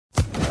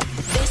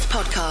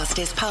podcast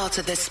is part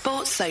of the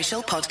Sports Social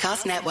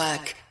Podcast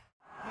Network.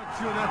 Not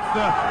sure that's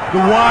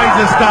the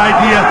wisest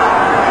idea.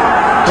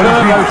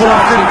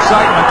 Turbocharged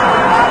excitement.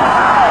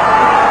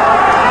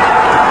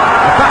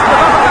 Back to the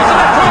bumper goes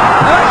electric.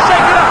 And that's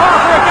shaking up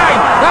Arthur again.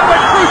 That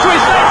went through to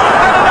his legs.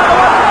 And another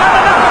one. And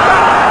another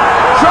one.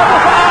 Trouble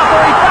for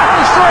Arthur. He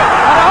battles through it.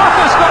 And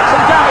Arthur's got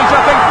some damage,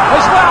 I think,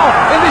 as well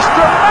in this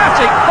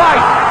dramatic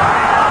fight.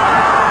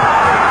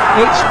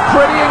 It's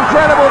pretty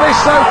incredible this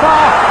so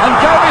far. And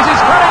Gomez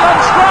is coming on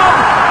strong.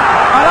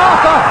 And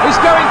Arthur is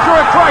going through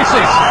a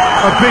crisis.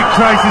 A big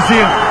crisis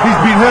here. He's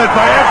been hurt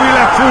by every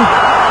left hook.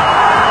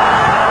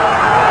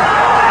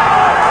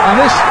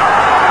 And this,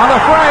 I'm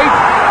afraid,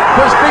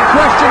 puts big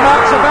question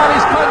marks about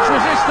his punch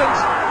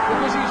resistance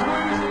because he's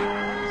losing.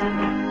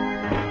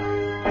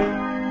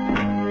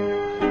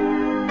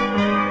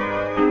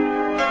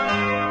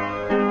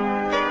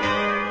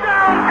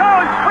 Down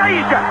goes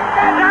Frazier!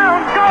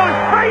 Down goes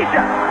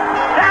Frazier!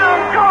 Down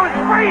goes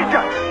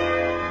Frazier!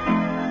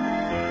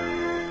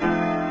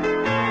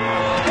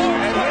 And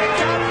they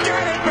can't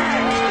get it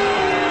back!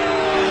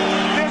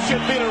 This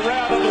should be the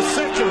round of the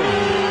century.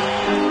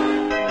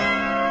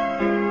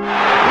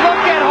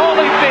 Look at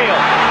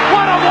Holyfield!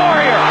 What a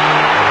warrior!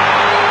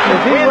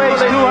 If he weighs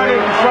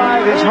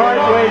 205, his heart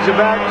weighs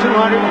about 204.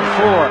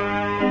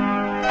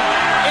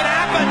 It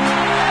happened!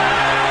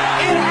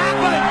 It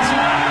happened!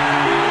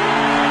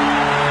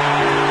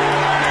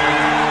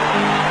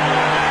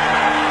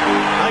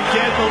 I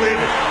can't believe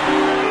it.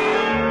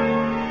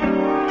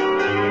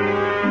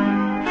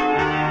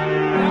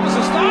 It was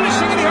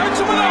astonishing and he hurts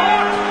him with a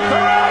hook!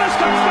 Corrales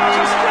comes back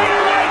to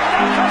straight right!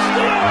 Now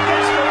Castillo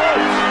against the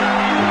ropes!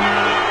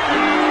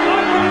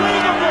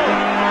 Unbelievable!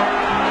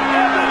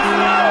 Evans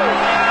low!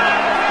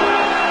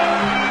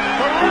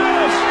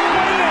 Corrales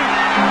waiting!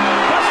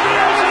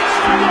 Castillo's in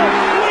trouble!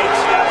 Lead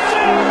steps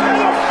in and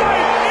the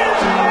fight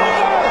is over!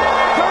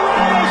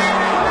 Corrales,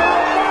 a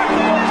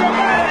remarkable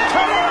dramatic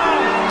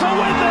turnaround to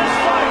win this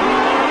fight!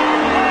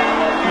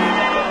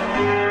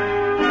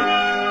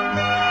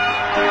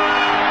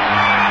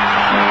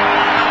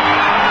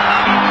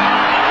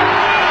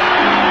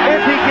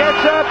 If he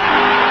gets up,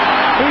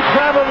 he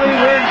probably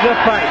wins the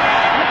fight.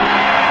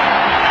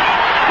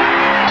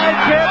 I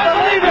can't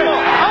believe it!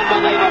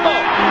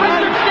 Unbelievable!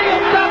 Richard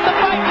Steele stopped the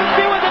fight with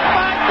fewer than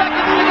 5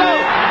 seconds to go.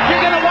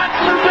 You're going to watch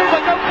Lou Duva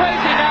go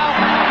crazy now.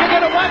 You're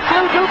going to watch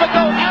Lou Duva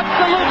go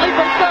absolutely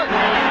berserk.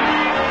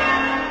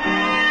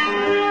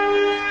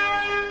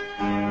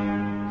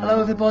 Hello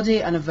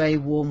everybody and a very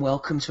warm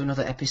welcome to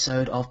another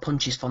episode of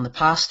Punches from the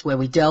Past, where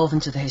we delve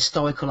into the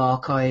historical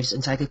archives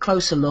and take a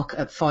closer look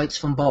at fights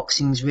from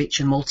boxing's rich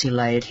and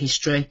multi-layered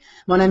history.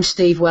 My name's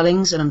Steve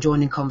Wellings and I'm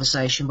joined in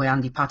conversation by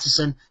Andy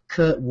Patterson,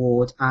 Kurt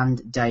Ward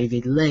and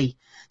David Lee.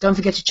 Don't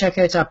forget to check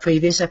out our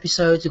previous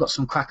episodes. We've got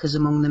some crackers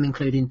among them,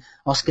 including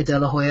Oscar De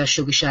La Hoya,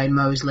 Sugar Shane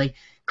Mosley,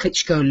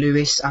 Klitschko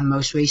Lewis and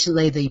most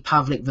recently the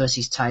Pavlik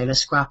versus Taylor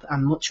scrap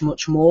and much,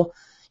 much more.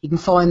 You can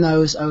find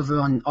those over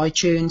on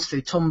iTunes,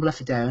 through Tumblr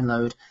for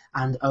download,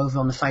 and over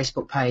on the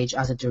Facebook page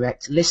as a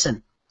direct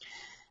listen.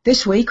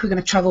 This week, we're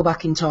going to travel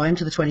back in time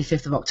to the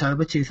 25th of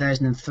October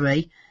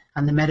 2003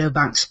 and the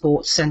Meadowbank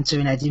Sports Centre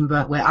in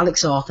Edinburgh, where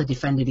Alex Arthur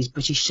defended his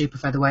British super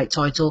featherweight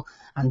title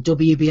and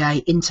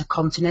WBA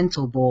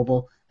Intercontinental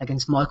bauble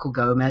against Michael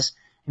Gomez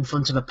in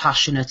front of a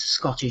passionate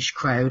Scottish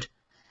crowd.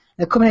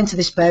 Now, coming into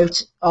this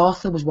bout,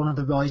 Arthur was one of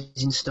the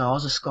rising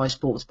stars of Sky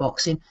Sports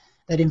Boxing.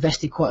 They'd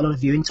invested quite a lot of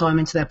viewing time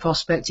into their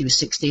prospect. He was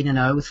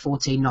 16-0 with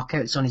 14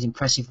 knockouts on his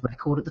impressive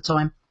record at the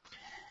time.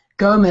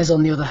 Gomez,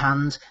 on the other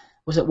hand,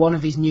 was at one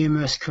of his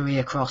numerous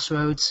career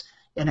crossroads.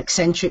 An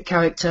eccentric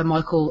character,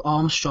 Michael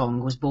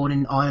Armstrong, was born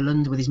in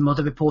Ireland with his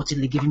mother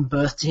reportedly giving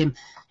birth to him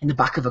in the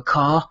back of a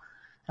car.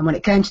 And when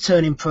it came to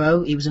turning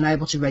pro, he was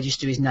unable to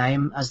register his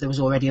name as there was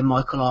already a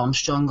Michael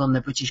Armstrong on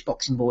the British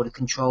Boxing Board of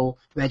Control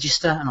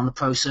register and on the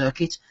pro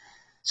circuit.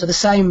 So the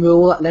same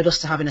rule that led us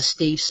to having a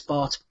Steve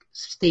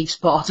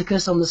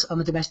Spartacus on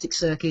the domestic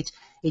circuit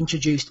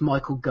introduced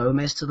Michael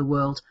Gomez to the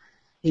world.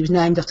 He was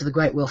named after the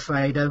great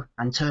Wilfredo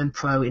and turned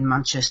pro in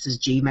Manchester's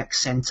GMEX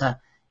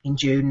Centre in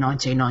June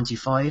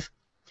 1995.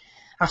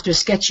 After a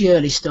sketchy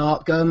early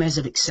start, Gomez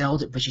had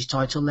excelled at British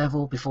title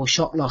level before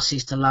shock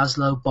losses to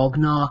Laszlo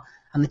Bognar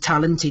and the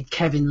talented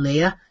Kevin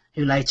Lear,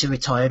 who later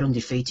retired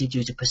undefeated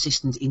due to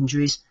persistent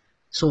injuries,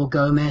 saw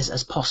Gomez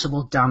as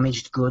possible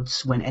damaged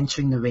goods when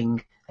entering the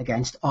ring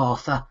against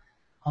Arthur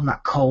on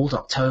that cold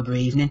October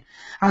evening.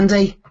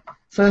 Andy,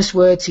 first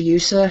word to you,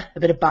 sir. A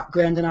bit of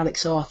background on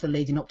Alex Arthur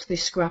leading up to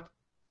this scrap.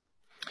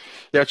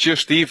 Yeah, cheers,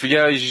 Steve.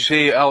 Yeah, as you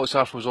say, Alex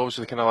Arthur was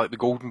obviously kind of like the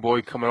golden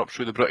boy coming up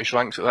through the British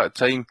ranks at that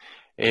time.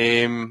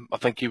 I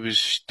think he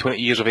was 20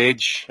 years of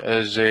age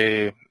as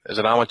an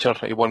amateur.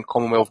 He won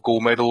Commonwealth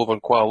gold medal over in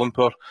Kuala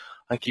Lumpur.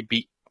 I think he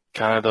beat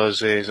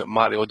Canada's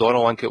Matty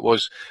O'Donnell, I think it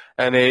was.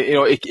 And,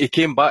 he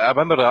came back. I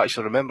remember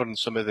actually remembering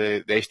some of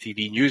the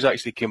STV news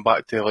actually came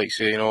back to, like,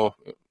 say, a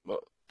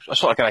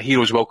sort of kind of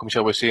hero's welcome,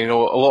 shall we say. A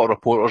lot of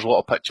reporters, a lot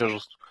of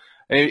pictures.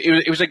 And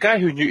he was a guy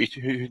who knew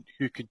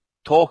who could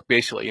talk,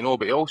 basically,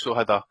 but he also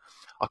had a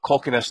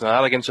cockiness and an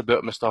arrogance about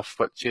him and stuff,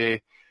 which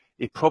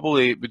he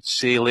probably would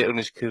say later in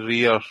his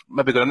career,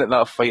 maybe going into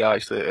that fight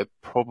actually, it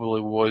probably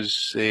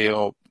was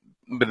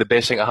maybe the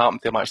best thing that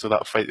happened to him actually,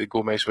 that fight, the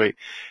Gomez fight.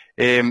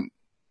 The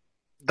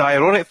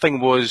ironic thing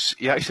was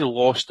he actually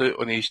lost out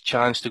on his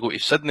chance to go to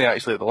Sydney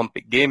actually at the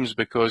Olympic Games,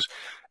 because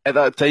at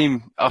that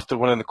time, after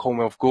winning the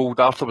Commonwealth Gold,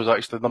 Arthur was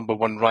actually the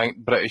 #1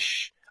 ranked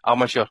British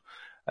amateur,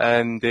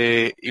 and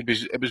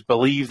it was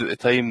believed at the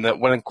time that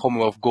winning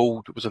Commonwealth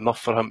Gold was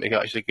enough for him to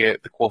actually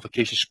get the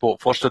qualification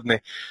spot for Sydney.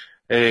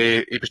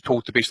 He was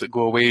told to basically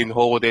go away on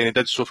holiday, and he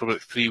did so for about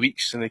 3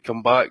 weeks, and he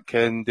come back,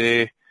 and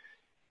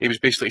he was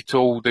basically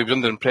told, he was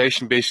under the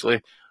impression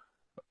basically,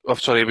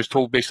 he was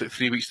told basically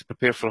 3 weeks to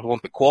prepare for an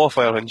Olympic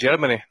qualifier in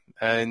Germany,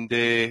 and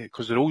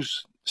because the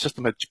rules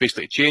system had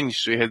basically changed,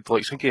 so he had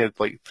I think he had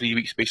 3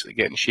 weeks basically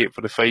getting in shape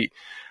for the fight,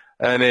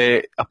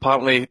 and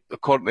apparently,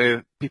 according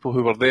to people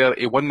who were there,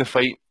 he won the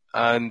fight,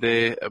 and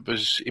he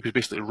was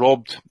basically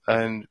robbed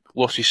and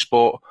lost his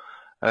spot,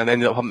 and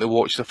ended up having to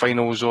watch the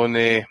finals on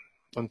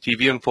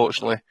TV,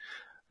 unfortunately.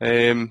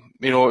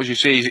 As you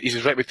say,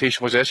 his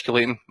reputation was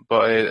escalating,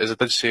 but as I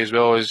did say as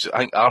well, I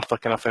think Arthur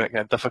kind of found it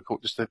kind of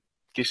difficult just to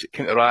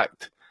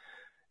counteract,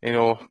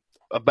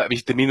 a bit of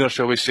his demeanour,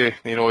 shall we say.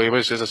 He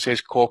was, as I say,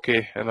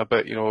 cocky and a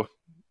bit, shall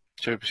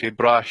we say,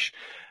 brash.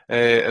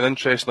 And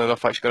interestingly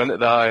enough, actually going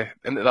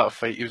into that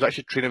fight, he was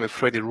actually training with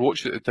Freddie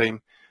Roach at the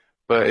time,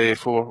 but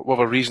for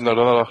whatever reason or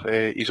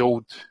another, his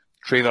old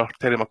trainer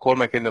Terry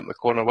McCormick ended up in the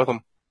corner with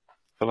him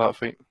for that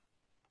fight.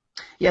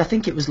 Yeah, I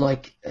think it was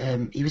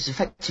he was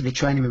effectively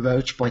training with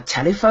Roach by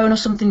telephone or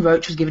something.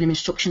 Roach was giving him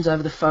instructions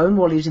over the phone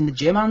while he was in the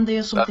gym, Andy,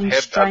 or something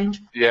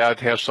strange. I'd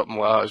heard something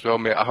like that as well,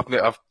 mate. I've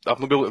not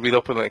been able to read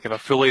up on it kind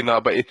of fully in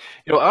that, but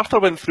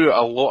Arthur went through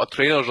a lot of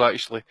trainers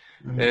actually,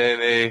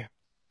 and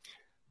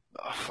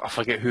I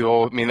forget who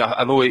all. I mean,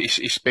 I know he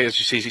spent, as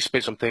you say, he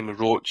spent some time with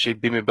Roach. He'd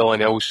been with Billy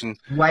Nelson.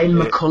 Wayne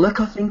McCulloch,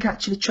 I think,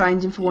 actually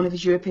trained him for one of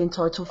his European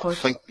title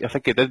fights. I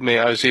think he did, mate.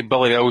 I would say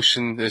Billy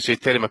Nelson, I say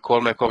Terry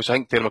McCormick. Obviously, I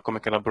think Terry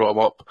McCormick kind of brought him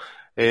up.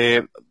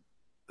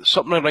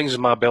 Something that rings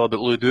in my bell about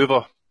Lou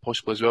Duva,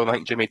 possibly as well. And I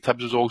think Jimmy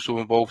Tibbs was also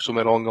involved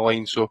somewhere along the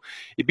line. So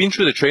he'd been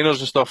through the trainers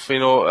and stuff,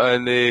 and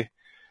as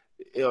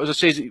I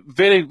say, he's a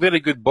very, very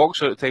good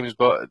boxer at times,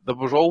 but there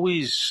was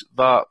always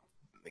that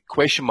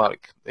question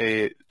mark,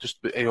 just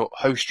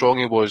how strong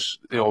he was,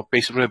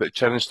 basically about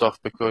chin and stuff,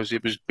 because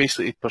it was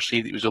basically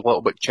perceived he was a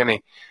little bit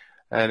chinny,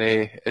 and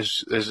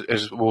as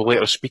we'll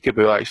later speak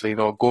about, actually,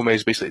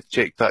 Gomez basically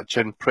checked that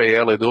chin pretty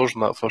early doors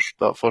in that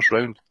first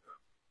round.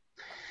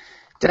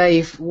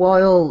 Dave,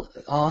 while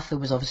Arthur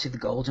was obviously the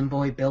golden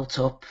boy, built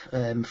up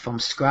from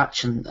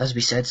scratch, and as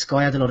we said,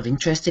 Sky had a lot of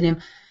interest in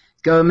him.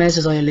 Gomez,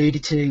 as I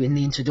alluded to in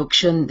the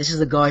introduction, this is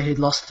the guy who'd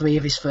lost 3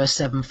 of his first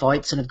 7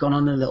 fights and had gone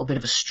on a little bit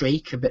of a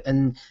streak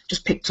and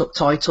just picked up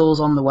titles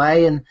on the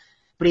way.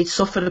 But he'd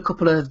suffered a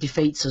couple of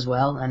defeats as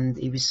well, and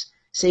he was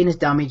seen as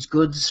damaged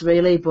goods,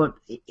 really. But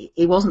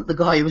he wasn't the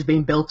guy who was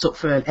being built up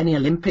for any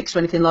Olympics or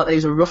anything like that. He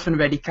was a rough and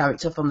ready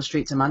character from the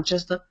streets of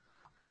Manchester.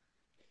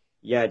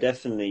 Yeah,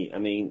 definitely. I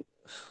mean,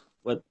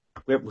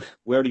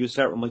 where do you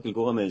start with Michael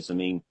Gomez? I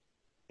mean,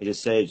 as I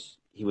said,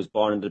 he was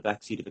born in the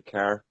backseat of a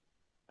car.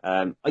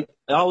 I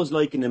always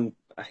liken him.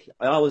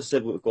 I always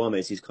said with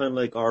Gomez, he's kind of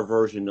like our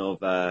version of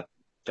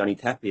Johnny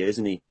Tapia,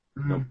 isn't he?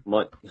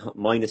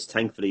 Minus,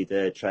 thankfully,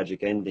 the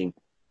tragic ending.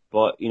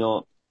 But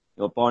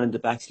born in the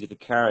backseat of a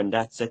car, and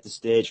that set the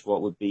stage for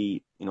what would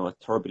be, a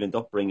turbulent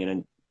upbringing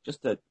and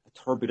just a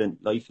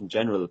turbulent life in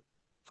general,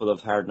 full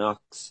of hard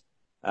knocks.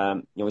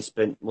 He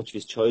spent much of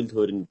his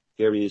childhood in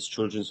various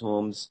children's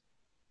homes,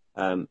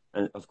 and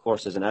of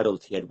course, as an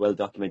adult, he had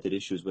well-documented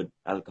issues with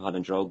alcohol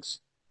and drugs.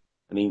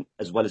 I mean,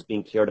 as well as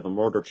being cleared of a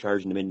murder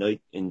charge in the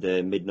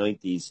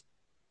mid-90s,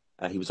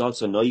 he was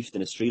also knifed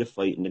in a street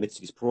fight in the midst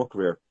of his pro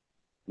career.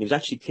 And he was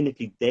actually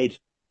clinically dead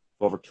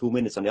for over 2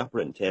 minutes on the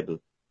operating table.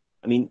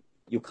 I mean,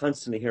 you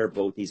constantly hear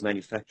about these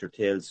manufactured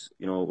tales,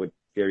 with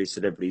various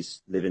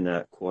celebrities living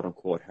a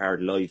quote-unquote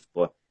hard life.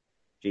 But,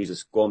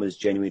 Jesus, Gomez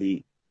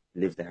genuinely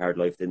lived a hard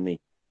life, didn't he?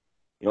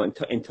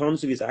 In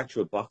terms of his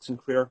actual boxing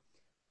career,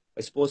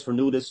 I suppose for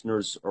new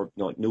listeners, or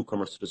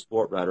newcomers to the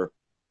sport, rather,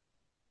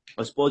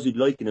 I suppose you'd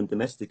liken him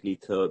domestically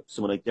to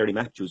someone like Derry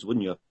Matthews,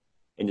 wouldn't you?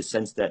 In the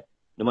sense that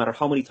no matter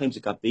how many times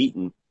it got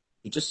beaten,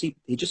 he just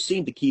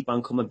seemed to keep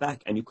on coming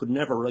back, and you could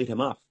never write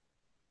him off.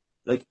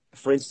 Like,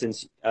 for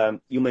instance,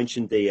 you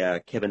mentioned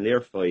the Kevin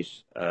Lear fight,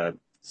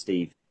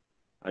 Steve,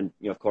 and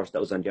of course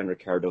that was on the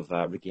undercard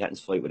of Ricky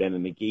Hatton's fight with Emma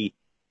McGee,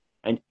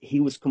 and he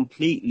was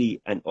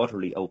completely and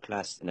utterly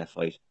outclassed in that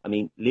fight. I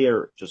mean,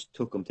 Lear just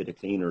took him to the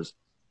cleaners,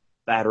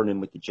 battering him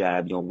with the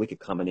jab, wicked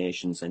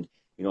combinations, and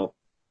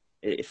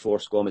it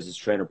forced Gomez's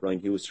trainer, Brian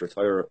Hughes, to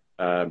retire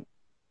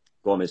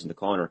Gomez in the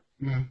corner.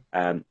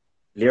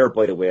 Lear,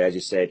 by the way, as you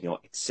said,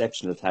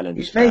 exceptional talent.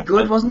 He was very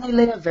good, wasn't he,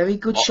 Lear? Very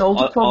good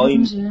shoulder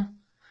problems,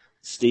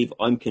 Steve,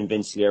 I'm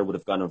convinced Lear would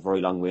have gone a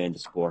very long way in the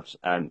sport.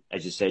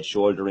 As you said,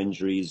 shoulder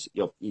injuries,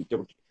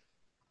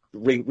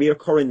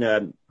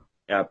 reoccurring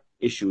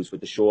issues with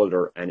the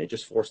shoulder, and it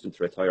just forced him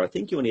to retire. I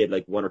think he only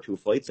had 1 or 2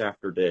 fights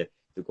after the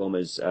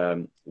Gomez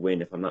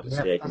win, if I'm not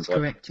mistaken. That's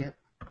correct, yeah.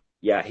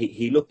 yeah,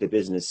 he looked at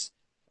business.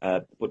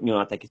 But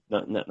not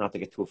to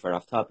get too far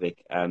off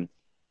topic.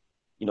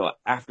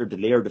 After the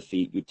Lair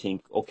defeat, you'd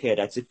think, okay,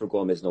 that's it for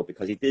Gomez now,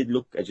 because he did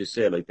look, as you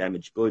say, like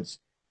damaged goods.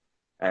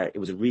 It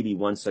was a really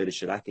one-sided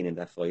shellacking in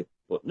that fight.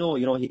 But no,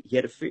 he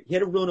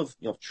had a run of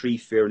 3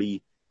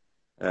 fairly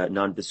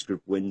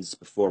nondescript wins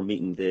before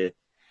meeting the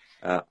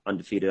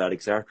undefeated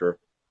Alex Arthur,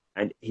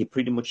 and he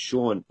pretty much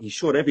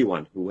showed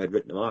everyone who had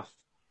written him off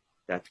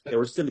that there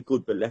was still a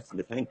good bit left in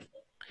the tank.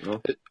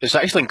 It's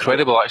actually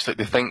incredible,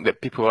 to think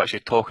that people are actually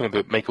talking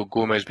about Michael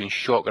Gomez being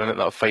shotgun in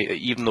that fight,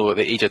 even though at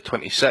the age of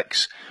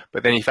 26.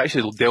 But then if you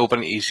actually delve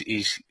into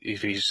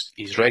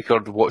his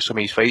record, watch some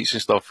of his fights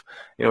and stuff,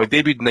 he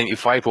debuted in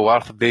 95, while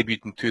Arthur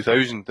debuted in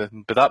 2000.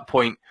 And by that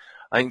point,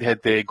 I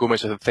think they had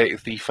Gomez had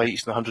 33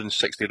 fights and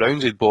 160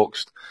 rounds he'd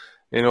boxed.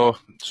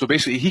 So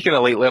basically he kind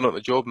of learn on the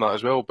job in that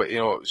as well. But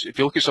if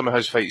you look at some of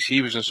his fights,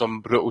 he was in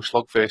some brutal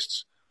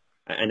slugfests.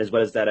 And as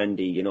well as that,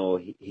 Andy,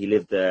 he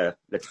lived the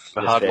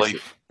hard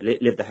life.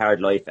 Lived the hard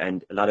life,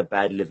 and a lot of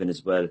bad living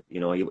as well.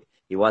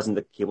 He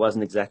wasn't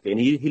exactly, and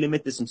he'll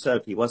admit this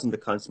himself. He wasn't the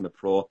consummate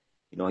pro.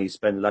 He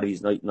spent a lot of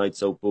his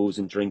nights out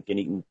boozing, drinking,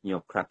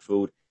 eating, crap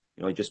food.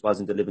 He just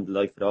wasn't living the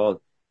life at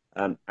all.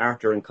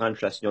 Arthur, in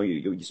contrast,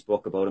 you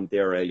spoke about him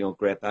there.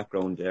 Great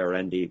background there,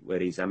 Andy,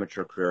 with his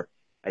amateur career.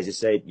 As you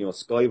said,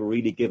 Sky were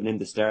really giving him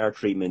the star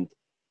treatment.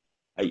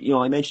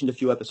 I mentioned a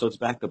few episodes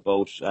back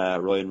about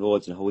Ryan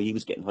Rhodes and how he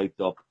was getting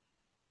hyped up,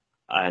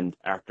 and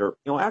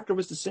Arthur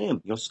was the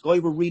same. Sky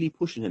were really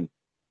pushing him.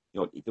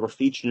 They were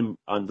featuring him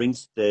on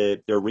their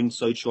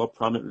ringside show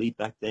prominently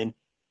back then,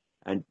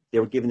 and they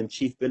were giving him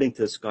chief billing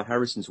to Scott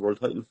Harrison's world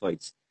title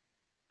fights,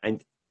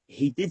 and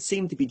he did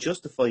seem to be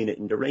justifying it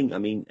in the ring. I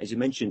mean, as you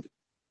mentioned,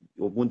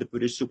 won the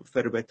British Super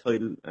Featherweight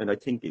title, and I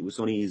think it was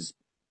only his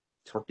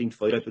 13th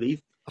fight, I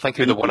believe. I think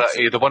he'd won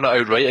it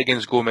outright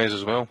against Gomez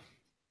as well.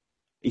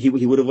 He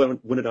would have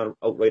won it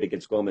outright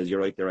against Gomez.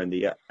 You're right there, Andy.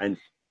 Yeah, and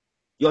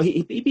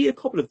he beat a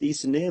couple of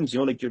decent names.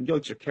 Like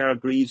your Carl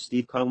Greaves,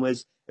 Steve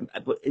Conway's,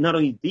 but not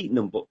only beating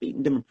them, but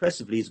beating them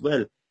impressively as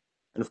well.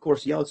 And of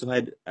course, he also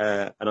had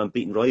an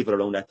unbeaten rival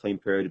around that time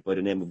period by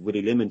the name of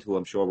Willie Limond, who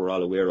I'm sure we're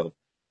all aware of.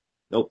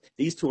 Now,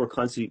 these two were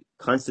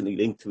constantly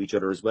linked to each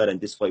other as well,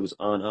 and this fight was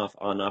on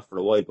off for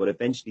a while, but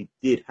eventually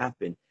did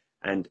happen.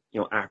 And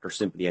Arthur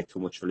simply had too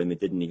much for Limond,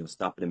 didn't he?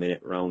 Stopping him in 8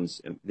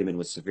 rounds. Limond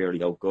was severely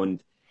outgunned.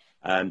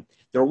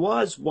 There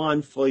was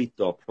one fight,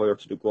 though, prior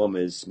to the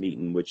Gomez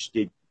meeting, which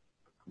did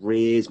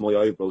raise my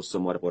eyebrows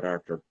somewhat about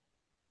Arthur.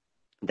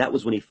 That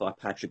was when he fought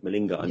Patrick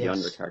Malinga on the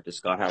undercard to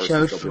Scott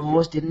Harrison. Showed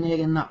flaws, didn't he,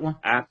 in that one?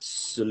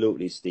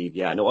 Absolutely, Steve.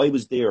 Yeah, no, I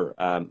was there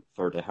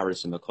for the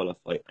Harrison McCullough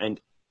fight,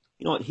 and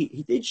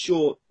he did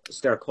show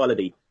star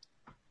quality,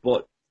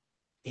 but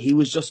he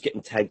was just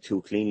getting tagged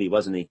too cleanly,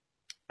 wasn't he?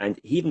 And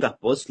he even got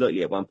buzzed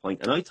slightly at one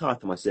point, and I thought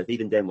to myself,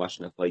 even then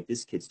watching that fight,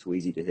 this kid's too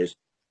easy to hit.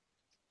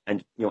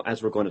 And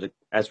as we're going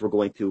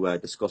to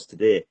discuss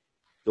today,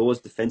 those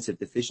defensive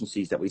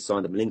deficiencies that we saw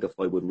in the Malinga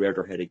fight would rear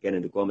their head again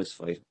in the Gomez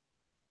fight.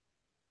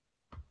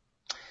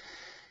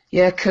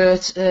 Yeah,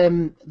 Kurt,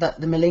 that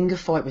the Malinga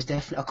fight was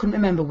definitely... I couldn't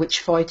remember which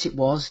fight it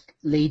was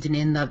leading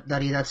in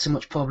that he had so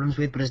much problems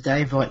with, but as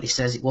Dave rightly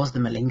says, it was the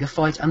Malinga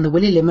fight. And the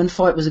Willie Limond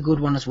fight was a good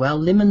one as well.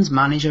 Limond's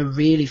manager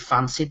really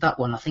fancied that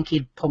one. I think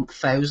he'd pumped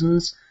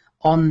thousands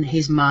on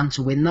his man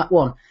to win that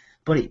one.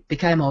 But it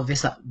became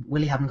obvious that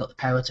Willie hadn't got the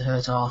power to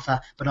hurt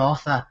Arthur. But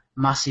Arthur,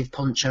 massive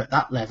puncher at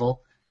that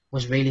level,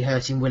 was really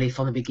hurting Willie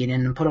from the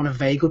beginning and put on a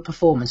very good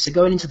performance. So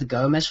going into the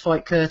Gomez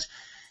fight, Kurt,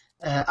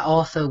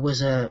 Arthur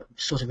was a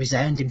sort of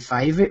resounding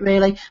favourite,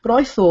 really. But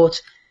I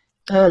thought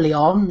early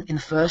on, in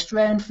the first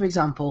round, for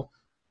example,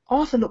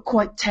 Arthur looked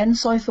quite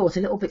tense, I thought,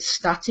 a little bit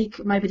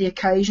static. Maybe the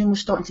occasion was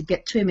starting to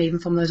get to him even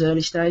from those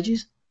early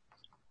stages.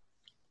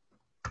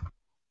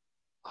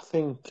 I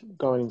think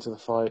going into the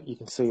fight, you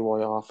can see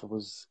why Arthur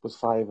was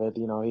favoured.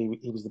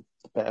 He was the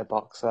better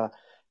boxer.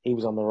 He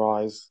was on the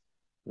rise.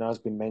 As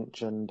been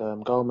mentioned,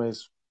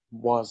 Gomez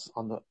was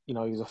on the, he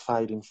was a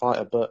fading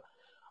fighter, but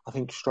I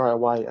think straight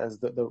away as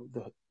the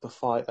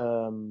fight,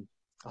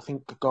 I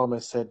think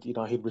Gomez said,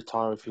 he'd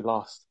retire if he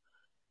lost.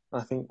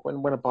 And I think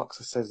when a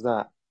boxer says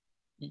that,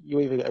 you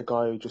either get a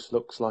guy who just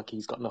looks like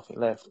he's got nothing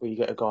left, or you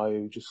get a guy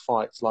who just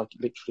fights like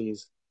it literally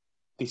is,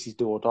 this is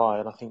do or die.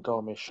 And I think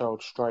Gomez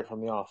showed straight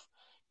from the off.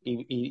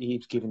 He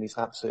was giving this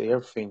absolutely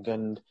everything,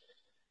 and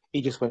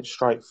he just went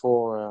straight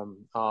for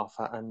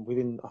Arthur. And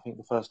within, I think,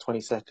 the first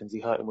 20 seconds, he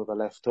hurt him with a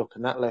left hook.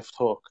 And that left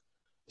hook,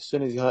 as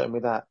soon as he hurt him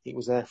with that, it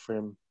was there for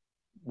him.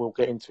 We'll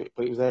get into it,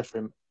 but it was there for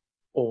him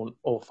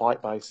all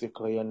fight,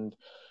 basically. And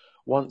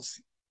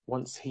once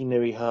he knew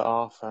he hurt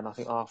Arthur, and I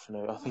think Arthur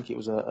knew, I think it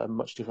was a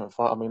much different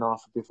fight. I mean,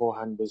 Arthur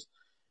beforehand was,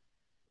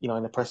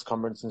 in the press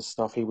conference and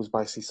stuff, he was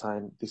basically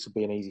saying, this will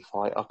be an easy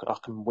fight. I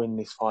can win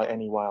this fight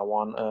any way I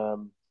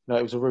want.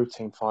 It was a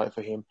routine fight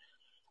for him.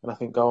 And I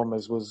think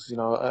Gomez was,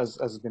 as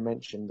has been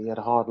mentioned, he had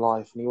a hard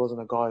life, and he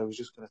wasn't a guy who was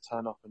just going to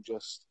turn up and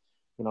just,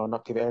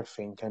 not give it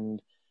everything.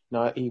 And,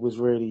 he was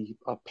really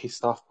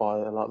pissed off by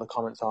a lot of the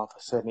comments Arthur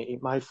said. And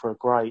it made for a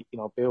great,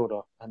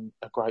 build-up and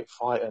a great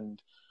fight. And,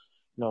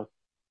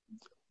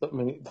 I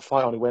mean, the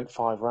fight only went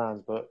 5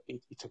 rounds, but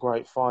it's a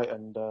great fight.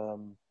 And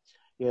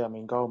yeah, I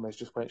mean, Gomez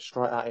just went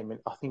straight at him. And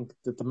I think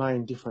the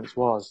main difference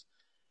was,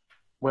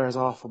 whereas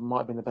Arthur might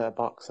have been a better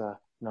boxer,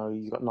 you know,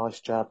 he's got nice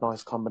jab,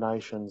 nice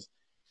combinations.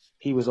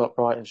 He was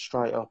upright and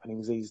straight up, and he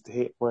was easy to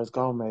hit. Whereas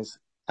Gomez,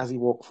 as he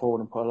walked forward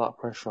and put a lot of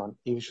pressure on,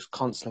 he was just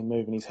constantly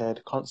moving his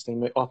head,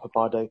 constantly upper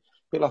body, a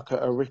bit like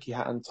a Ricky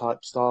Hatton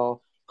type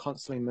style,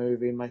 constantly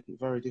moving, making it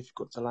very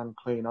difficult to land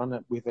clean on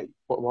it with it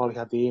while he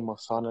had the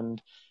earmuffs on,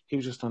 and he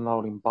was just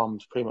unloading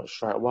bombs pretty much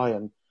straight away.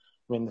 And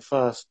I mean, the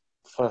first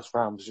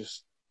round was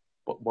just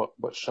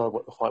what showed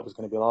what the fight was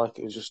going to be like.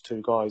 It was just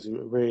two guys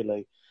who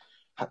really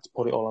had to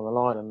put it all on the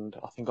line, and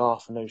I think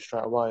Arthur knew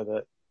straight away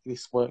that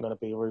this weren't going to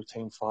be a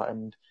routine fight,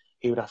 and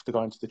he would have to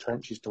go into the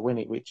trenches to win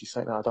it, which is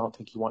something I don't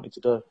think he wanted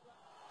to do.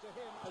 To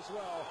him as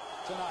well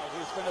tonight,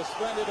 he's been a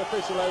splendid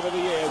official over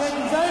the years,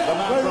 the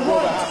man from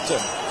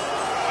Wolverhampton.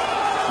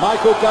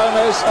 Michael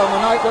Gomez, on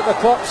the night that the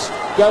clocks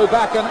go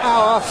back an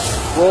hour,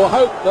 will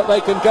hope that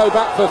they can go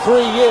back for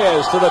 3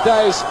 years to the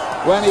days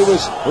when he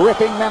was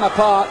ripping men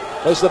apart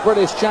as the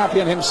British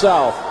champion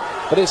himself.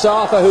 But it's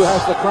Arthur who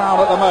has the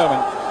crown at the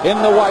moment, in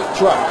the white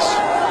trunks.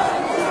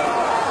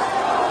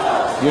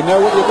 You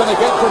know what you're going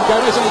to get from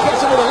Gomez, and he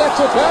gets him with a left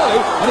hook early,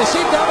 and he's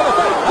seen down to the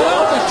face, and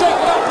Arthur's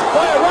shaken up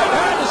by a right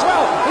hand as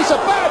well. It's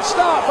a bad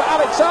start for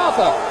Alex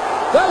Arthur.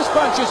 Those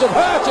punches have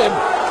hurt him.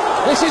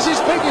 This is his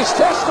biggest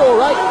test, all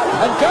right,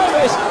 and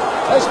Gomez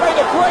has made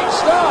a great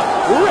start,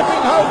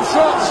 ripping home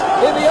shots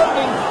in the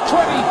opening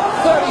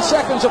 20-30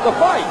 seconds of the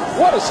fight.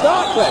 What a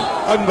start, then.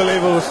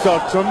 Unbelievable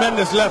start.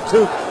 Tremendous left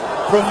hook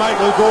from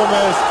Michael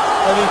Gomez,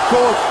 and he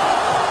caught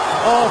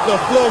off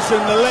the flush,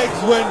 and the legs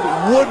went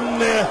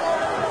wooden there.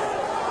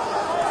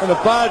 And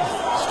a bad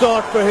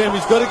start for him.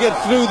 He's got to get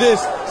through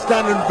this,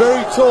 standing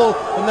very tall,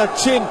 and that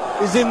chin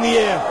is in the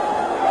air.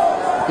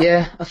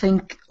 Yeah, I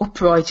think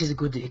upright is a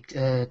good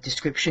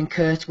description,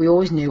 Kurt. We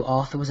always knew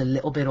Arthur was a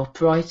little bit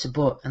upright,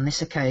 but on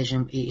this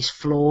occasion, his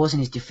flaws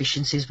and his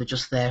deficiencies were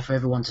just there for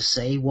everyone to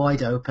see,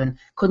 wide open.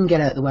 Couldn't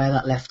get out of the way of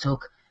that left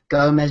hook.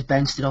 Gomez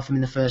bounced it off him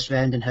in the first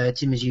round and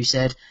hurt him, as you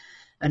said.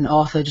 And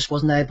Arthur just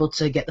wasn't able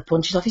to get the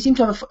punches off. He seemed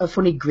to have a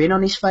funny grin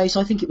on his face.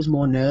 I think it was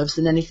more nerves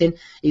than anything.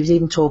 He was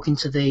even talking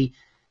to the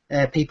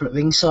people at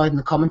ringside and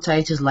the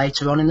commentators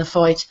later on in the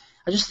fight.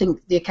 I just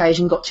think the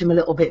occasion got to him a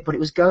little bit, but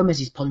it was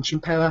Gomez's punching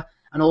power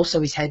and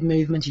also his head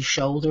movement, his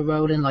shoulder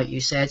rolling, like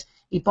you said.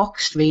 He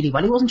boxed really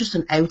well. He wasn't just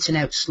an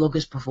out-and-out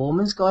slugger's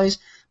performance, guys,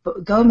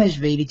 but Gomez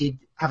really did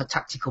have a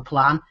tactical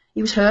plan.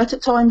 He was hurt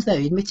at times, though.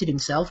 He admitted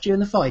himself during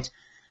the fight,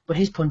 but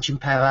his punching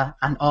power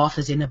and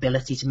Arthur's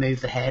inability to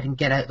move the head and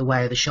get out of the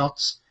way of the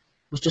shots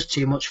was just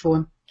too much for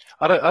him.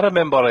 I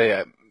remember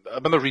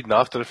reading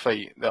after the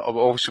fight.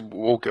 Obviously,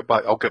 I'll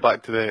get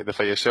back to the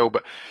fight itself.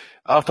 But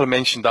Arthur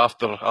mentioned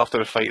after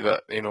the fight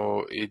that, you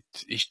know,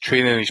 his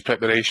training and his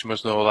preparation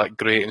was not all that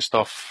great and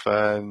stuff,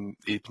 and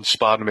he'd been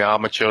sparring with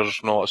amateurs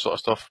and all that sort of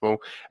stuff. Well,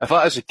 if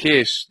that is the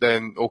case,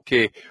 then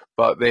okay.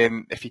 But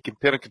then, if you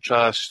compare and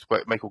contrast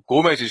what Michael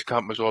Gomez's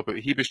camp was all about,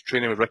 he was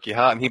training with Ricky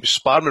Hatton. He was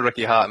sparring with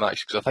Ricky Hatton,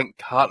 actually, because I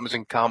think Hatton was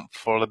in camp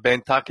for the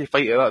Ben Taki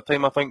fight at that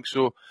time, I think.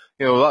 So,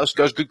 you know, that's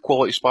good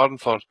quality sparring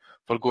for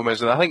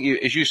Gomez. And I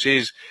think, as you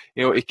say,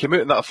 you know, he came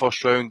out in that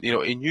first round, you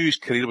know, he knew his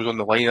career was on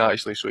the line,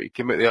 actually, so he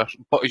came out there.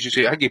 But as you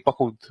say, I think he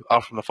buckled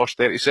Arthur in the first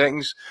 30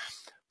 seconds.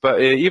 But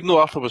even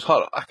though Arthur was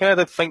hurt, I kind of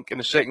did think in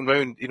the second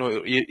round, you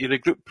know, he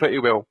regrouped pretty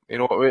well. You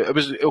know, it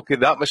was okay.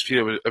 The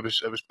atmosphere it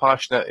was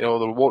passionate. You know,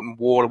 they were wanting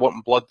war,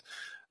 wanting blood,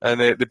 and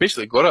they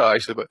basically got it,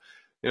 actually. But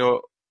you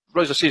know,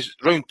 as I say,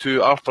 round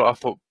 2, Arthur, I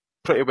thought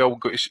pretty well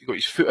got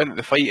his foot into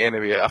the fight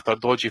anyway after a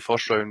dodgy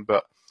first round.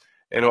 But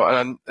you know,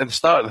 and in the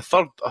start of the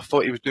third, I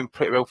thought he was doing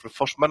pretty well for the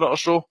first minute or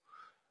so.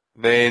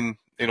 Then,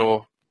 you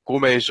know,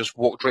 Gomez just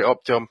walked right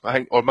up to him. I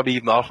think, or maybe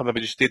even Arthur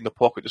maybe just stayed in the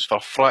pocket just for a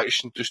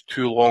fraction, just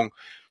too long.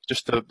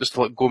 Just to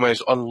let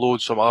Gomez unload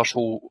some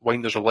arsehole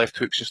winders or left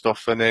hooks and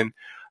stuff, and then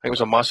I think it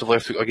was a massive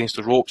left hook against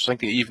the ropes. I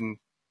think it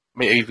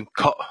might have even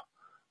cut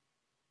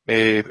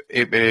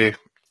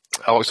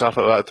Alex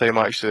Arthur at that time,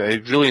 actually. He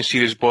really in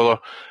serious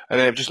bother, and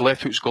then it just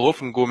left hooks galore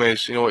from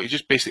Gomez. You know, he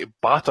just basically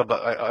battered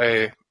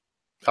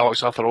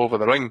Alex Arthur over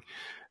the ring.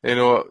 You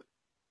know,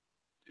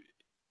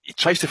 he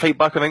tries to fight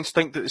back on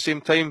instinct at the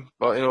same time,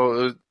 but you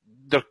know,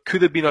 there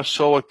could have been a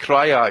solid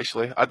cry,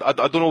 actually. I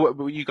don't know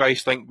what you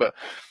guys think, but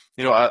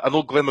you know, I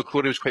know Glenn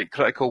McCrory was quite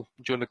critical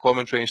during the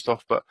commentary and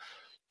stuff, but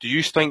do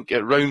you think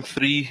at round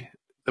 3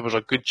 there was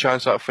a good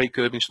chance that fight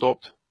could have been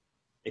stopped?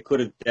 It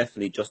could have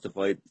definitely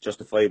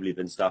justifiably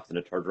been stopped in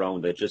the third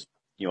round. I just,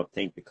 you know,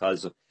 think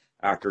because of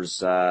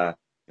Arthur's, you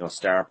know,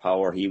 star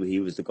power, he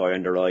was the guy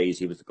on the rise,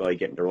 he was the guy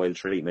getting the royal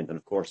treatment, and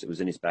of course it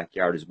was in his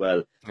backyard as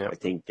well. Yep. I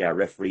think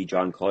referee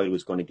John Coyle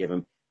was going to give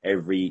him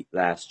every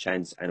last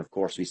chance, and of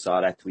course we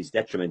saw that to his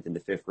detriment in the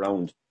 5th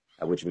round,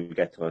 which we'll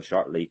get to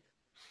shortly.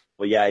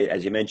 Well, yeah,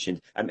 as you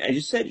mentioned, and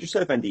you said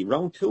yourself, Andy,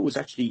 round 2 was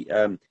actually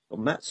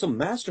some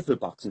masterful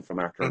boxing from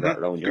Arthur in that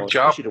round. You good know,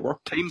 job. The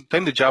work.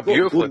 Time the jab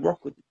beautifully. Good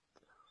work with,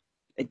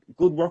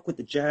 good work with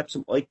the jab,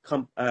 some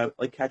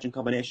eye-catching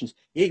combinations.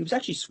 Yeah, he was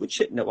actually switch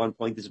hitting at one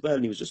point as well,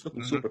 and he was just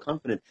looking super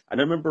confident. And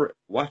I remember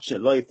watching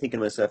it live, thinking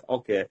to myself,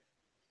 okay,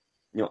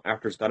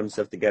 Arthur's got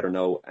himself together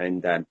now,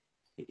 and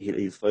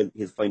he'll find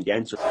the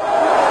answer.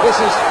 This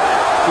is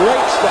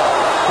great stuff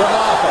from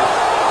Arthur.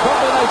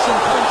 Combination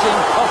punching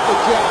off the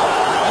jab,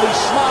 and he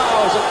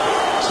smiles at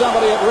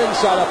somebody at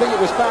ringside. I think it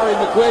was Barry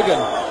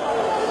McGuigan.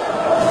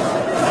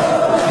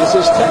 This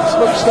is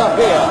textbook stuff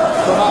here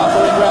from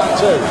Arthur in round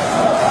 2.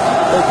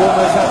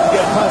 Gomez has to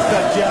get past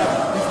that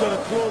jab. He's got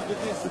to close the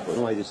distance.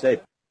 But as you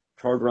said,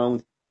 third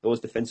round, those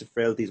defensive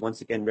frailties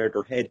once again reared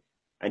their head,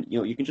 and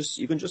you can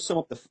just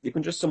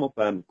sum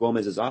up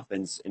Gomez's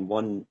offense in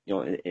one,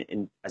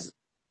 as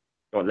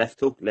left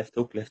hook, and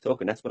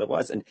that's what it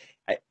was. And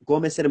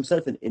Gomez said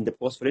himself in the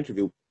post-fight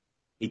interview,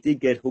 he did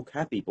get hook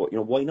happy, but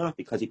why not?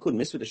 Because he couldn't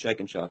miss with the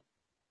shaking shot.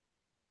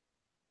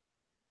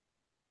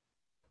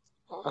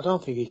 I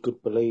don't think he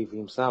could believe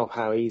himself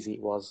how easy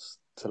it was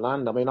to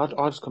land. I mean, I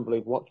just couldn't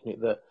believe watching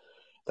it that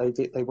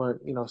they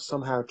weren't,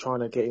 somehow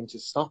trying to get him to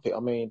stop it. I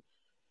mean,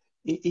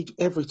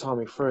 every time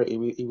he threw it,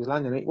 he was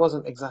landing. It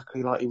wasn't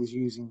exactly like he was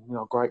using,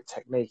 great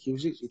technique. He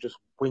was literally just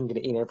winging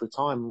it in every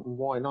time.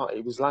 Why not?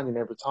 He was landing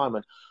every time.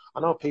 And I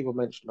know people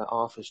mentioned about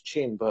Arthur's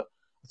chin, but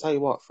I tell you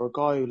what, for a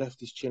guy who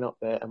left his chin up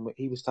there and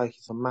he was taking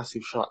some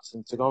massive shots,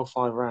 and to go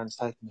 5 rounds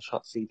taking the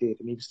shots he did,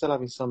 and he was still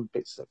having some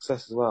bits of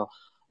success as well.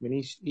 I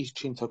mean, his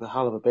chin took a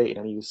hell of a beating,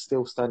 and he was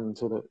still standing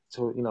till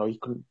he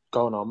couldn't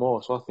go no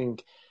more. So I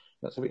think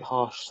that's a bit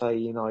harsh to say,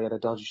 he had a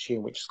dodgy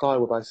chin, which Sky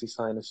were basically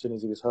saying as soon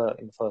as he was hurt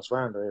in the first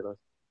round, really.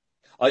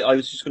 I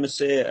was just going to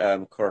say,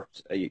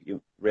 Kurt,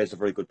 you raised a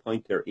very good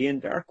point there. Ian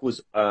Darke was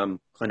kind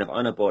of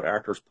on about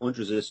Arthur's punch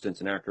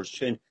resistance and Arthur's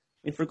chin.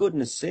 I mean, for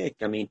goodness sake,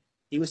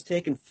 he was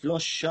taking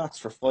flush shots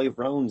for 5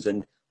 rounds,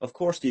 and of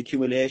course the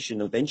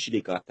accumulation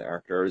eventually got to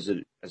Arthur, as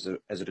it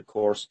of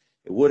course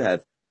it would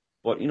have.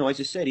 But as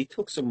you said, he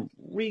took some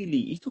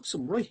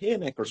right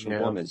haymakers from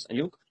Gomez,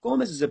 and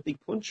Gomez is a big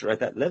puncher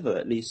at that level,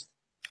 at least.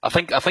 I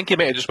think he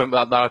might have just went with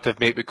that narrative,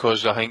 mate,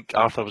 because I think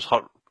Arthur was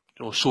hurt,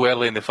 so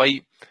early in the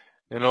fight.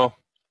 Maybe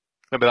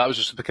that was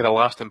just the kind of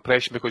last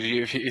impression, because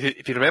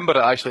if you remember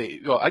it,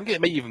 actually, I think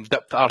it might even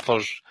dipped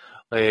Arthur's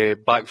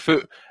back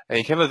foot, and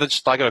he kind of did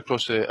stagger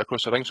across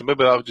the ring. So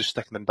maybe that was just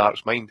sticking in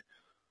Darke's mind.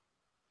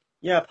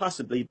 Yeah,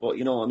 possibly, but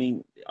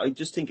I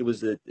just think it was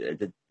the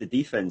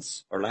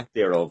defense or lack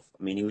thereof.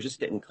 He was just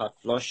getting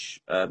caught flush,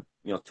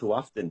 too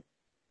often.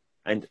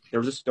 And there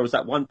was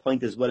that one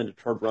point as well in the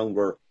third round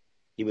where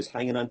he was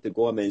hanging on to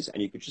Gomez,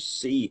 and you could just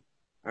see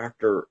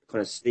Arthur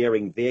kind of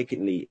staring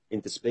vacantly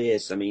into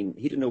space. He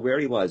didn't know where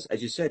he was.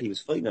 As you said, he was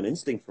fighting on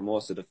instinct for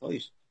most of the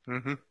fight.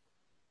 Mm-hmm.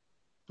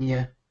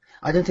 Yeah.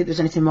 I don't think there's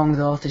anything wrong with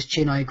Arthur's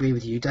chin. I agree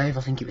with you, Dave.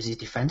 I think it was his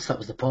defence that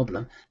was the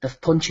problem. The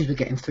punches were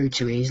getting through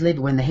too easily,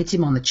 but when they hit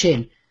him on the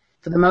chin,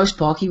 for the most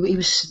part, he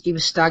was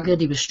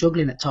staggered. He was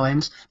struggling at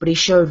times, but he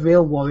showed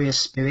real warrior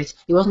spirit.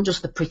 He wasn't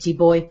just the pretty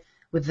boy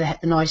with the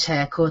nice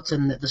haircut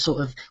and the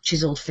sort of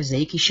chiselled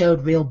physique. He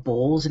showed real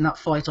balls in that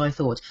fight, I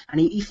thought.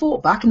 And he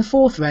fought back in the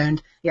 4th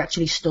round. He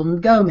actually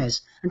stunned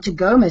Gomez. And to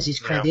Gomez's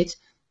credit,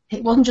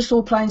 it wasn't just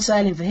all plain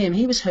sailing for him.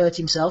 He was hurt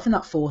himself in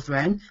that 4th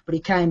round, but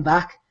he came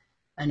back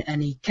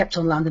and he kept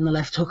on landing the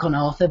left hook on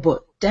Arthur.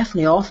 But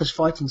definitely Arthur's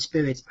fighting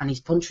spirit and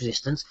his punch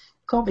resistance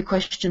can't be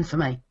questioned for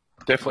me.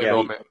 Definitely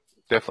not, mate.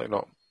 Definitely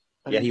not.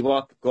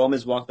 Yeah,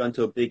 Gomez walked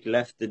onto a big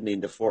left, didn't he, in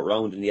the 4th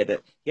round, and he had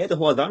to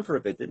hold on for a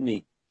bit, didn't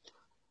he?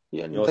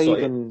 Yeah,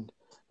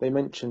 they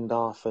mentioned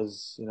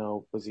Arthur's,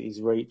 was it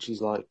his reach?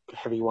 He's like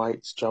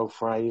heavyweights, Joe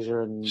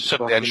Frazier and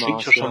Rocky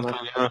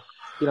Marciano.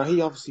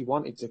 He obviously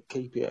wanted to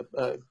keep it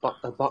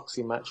a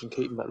boxing match and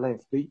keep him at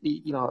length. But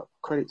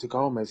credit to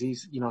Gomez,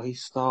 his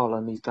style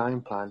and his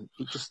game plan,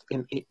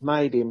 it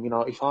made him,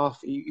 if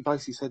Arthur, he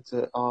basically said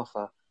to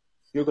Arthur,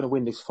 you're going to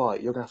win this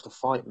fight, you're going to have to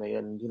fight me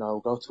and,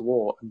 go to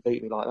war and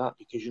beat me like that,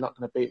 because you're not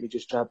going to beat me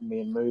just jabbing me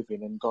and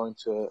moving and going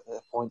to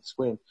a points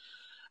win.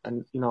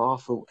 And,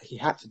 Arthur, he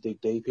had to dig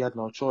deep. He had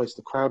no choice.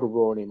 The crowd were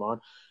roaring him on.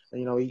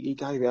 And, he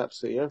gave it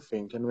absolutely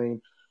everything.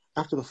 And,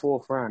 after the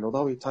 4th round,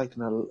 although he'd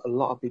taken a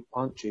lot of big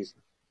punches,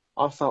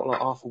 I felt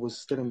like Arthur was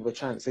still in with a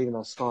chance, even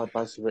though Sky had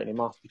basically written him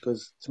off.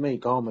 Because, to me,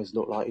 Gomez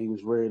looked like he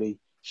was really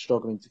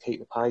struggling to keep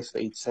the pace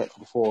that he'd set for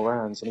the 4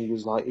 rounds. And he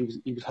was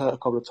hurt a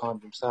couple of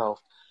times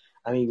himself.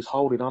 And he was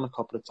holding on a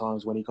couple of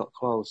times when he got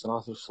close. And I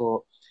just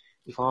thought,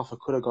 if Arthur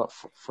could have got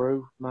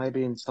through,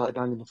 maybe, and started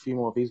landing a few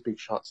more of his big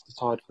shots, the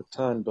tide could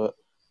turn. But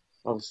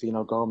obviously,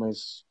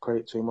 Gomez,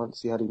 credit to him,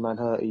 once he had his man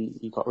hurt,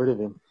 he got rid of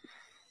him.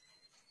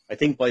 I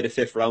think by the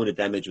 5th round, the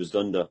damage was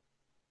done, though.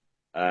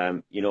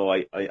 I know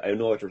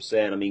what you're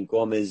saying.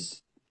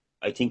 Gomez,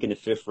 I think in the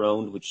 5th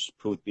round, which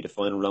proved to be the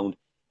final round,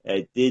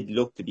 did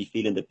look to be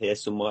feeling the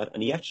pace somewhat.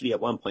 And he actually,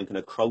 at one point, kind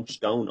of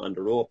crouched down on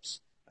the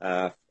ropes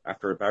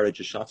after a barrage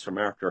of shots from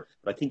Arthur.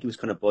 But I think he was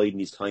kind of biding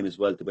his time as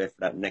well to wait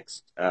for that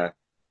next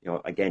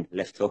again,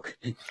 left hook.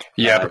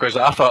 Yeah, because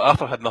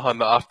Arthur had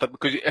nothing after.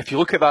 Because if you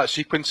look at that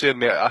sequence there,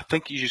 mate, I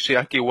think you should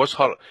say he was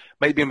hurt.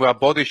 Might be with a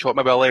body shot,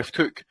 maybe a left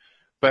hook.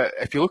 But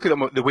if you look at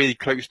him, the way he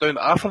crouched down,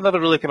 Arthur never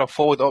really kind of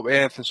followed up with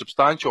anything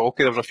substantial.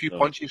 Okay, there was a few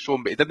punches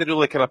thrown, but he didn't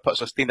really kind of put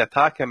sustained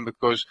attack in,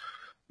 because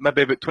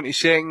maybe about 20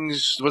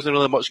 seconds, there wasn't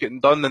really much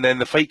getting done, and then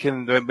the fight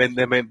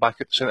went back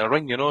at the centre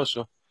ring, you know,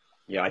 so.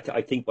 Yeah,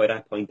 I think by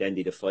that point,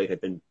 Andy, the fight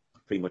had been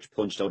pretty much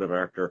punched out of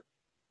Arthur.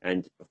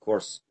 And, of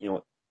course, you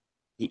know,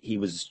 he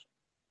was,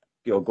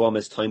 you know,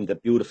 Gomez timed a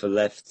beautiful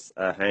left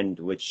hand,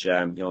 which,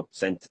 you know,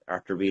 sent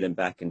Arthur reeling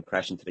back and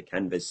crashing to the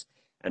canvas.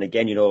 And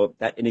again, you know,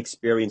 that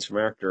inexperience from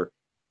Arthur,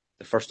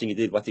 the first thing he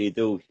did, what did he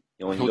do?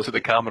 You know, he looked at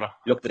the camera.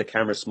 Looked at the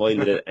camera,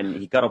 smiled at it, and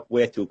he got up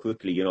way too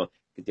quickly, you know.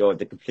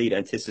 The complete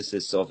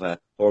antithesis of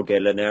Jorge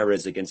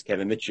Linares against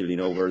Kevin Mitchell, you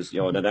know, whereas,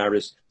 you know,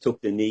 Linares took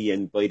the knee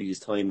and bided his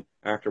time.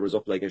 Arthur was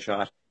up like a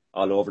shot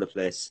all over the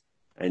place.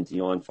 And, you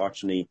know,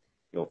 unfortunately,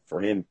 you know, for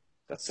him,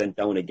 got sent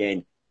down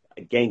again,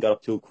 got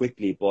up too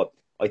quickly. But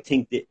I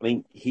think that, I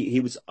mean, he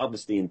was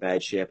obviously in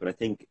bad shape. And I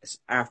think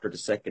after the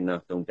second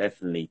knockdown,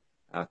 definitely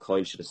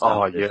Kyle should have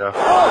stopped it. Oh,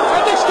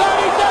 and this time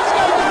he does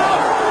go down!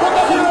 But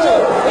the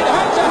Hampton, it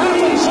had to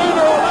happen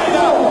sooner or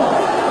later.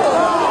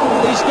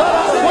 He's got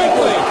up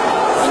quickly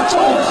and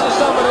talks to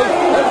somebody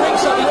at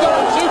ringside. He got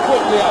up too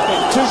quickly, I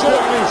think.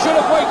 Should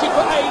have waited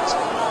for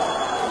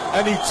 8.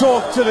 And he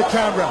talked to the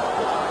camera.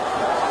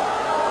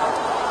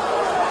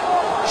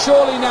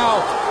 Surely now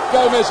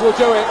Gomez will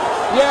do it.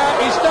 Yeah,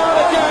 he's down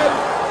again.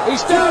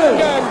 He's down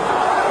again.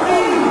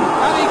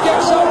 And he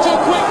gets up too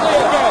quickly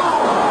again.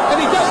 And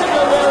he doesn't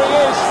know where he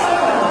is.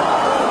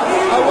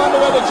 I wonder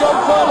whether John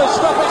Coyle will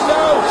stop it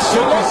now. He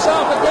lets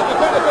Arthur get the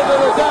benefit of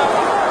the doubt.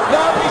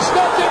 No, he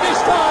stopped it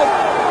this time.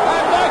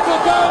 And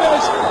Michael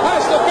Gomez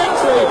has the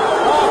victory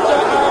after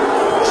a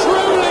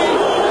truly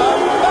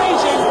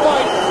amazing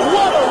fight.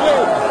 What a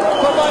win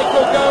for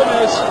Michael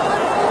Gomez.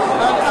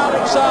 And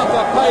Alex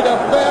Arthur paid a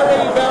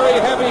very, very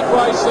heavy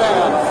price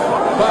there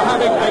for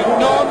having a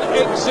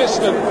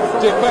non-existent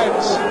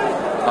defence.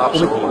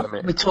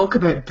 Absolutely. We talk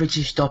about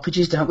British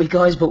stoppages, don't we,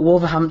 guys? But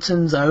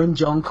Wolverhampton's own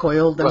John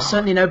Coyle, there was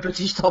certainly no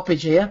British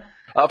stoppage here.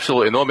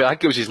 Absolutely no. I mean, I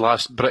think it was his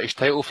last British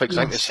title fix.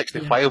 I think the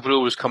 65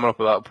 rule was coming up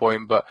at that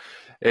point. But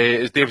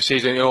as David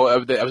says, you know,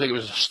 I think it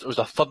was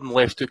a third and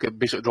left hook. It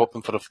basically dropped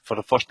him for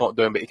the first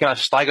knockdown. But he kind of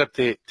staggered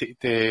to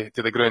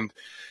the ground.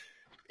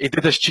 He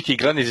did this cheeky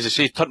grin, as he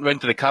says, turned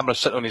around to the camera,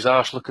 sitting on his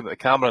arse, looking at the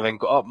camera, and then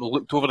got up and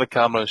looked over the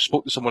camera and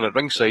spoke to someone at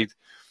ringside.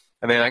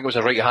 And then I think it was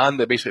a right hand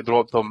that basically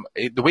dropped him.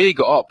 The way he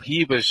got up,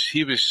 he was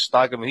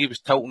staggering, he was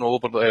tilting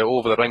over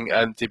the ring.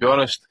 And to be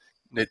honest,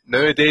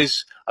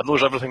 nowadays, I know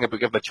everything about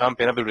giving the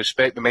champion every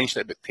respect. We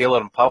mentioned it about Taylor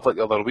and Pavlik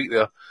the other week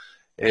there.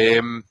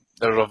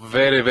 They're a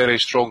very, very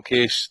strong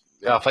case.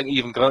 I think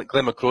even Glenn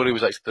McCrory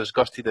was actually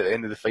disgusted at the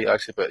end of the fight,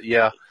 actually. But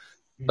yeah,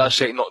 that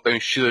second knockdown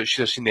should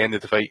have seen the end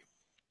of the fight.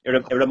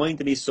 It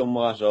reminded me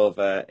somewhat of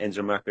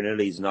Enzo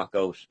Martinelli's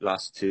knockout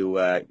loss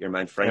to your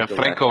man Franco.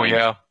 Yeah, Franco,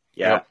 yeah.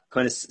 Yeah,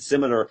 kind of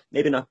similar,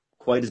 maybe not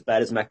quite as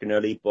bad as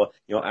McInerney, but,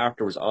 you know,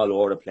 Arthur was all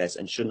over the place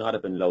and should not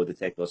have been allowed to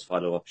take those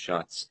follow-up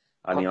shots.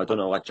 I mean, I don't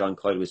know what John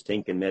Coyle was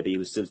thinking. Maybe he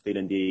was still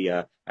feeling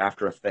the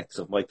after effects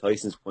of Mike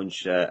Tyson's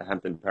punch at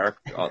Hampton Park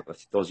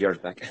those years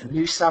back.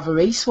 Lou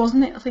Savarese,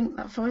 wasn't it, I think,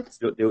 that fight?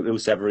 Lou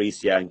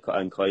Savarese, yeah,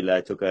 and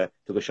Coyle took a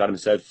shot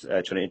himself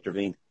trying to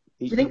intervene.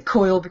 Do you think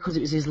Coyle, because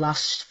it was his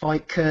last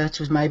fight, Kurt,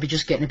 was maybe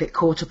just getting a bit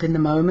caught up in the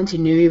moment? He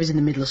knew he was in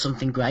the middle of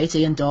something great.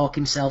 Ian Darke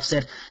himself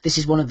said, this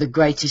is one of the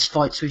greatest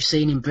fights we've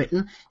seen in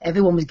Britain.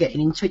 Everyone was getting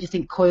into it. Do you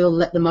think Coyle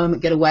let the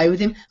moment get away with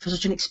him for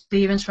such an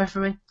experienced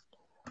referee?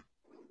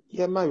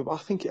 Yeah, maybe. But I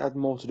think it had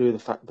more to do with the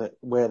fact that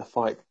where the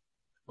fight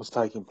was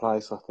taking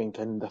place, I think,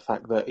 and the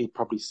fact that he'd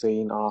probably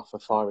seen Arthur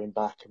firing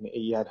back and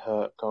he had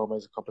hurt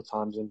Gomez a couple of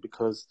times, and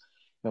because,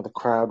 you know, the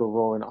crowd were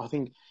roaring, I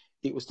think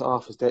it was to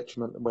Arthur's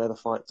detriment where the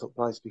fight took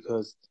place,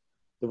 because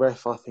the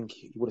ref, I think,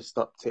 he would have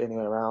stopped it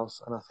anywhere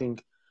else. And I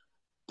think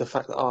the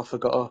fact that Arthur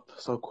got up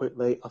so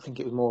quickly, I think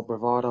it was more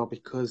bravado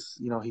because,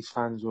 you know, his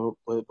fans were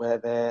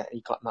there. He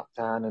got knocked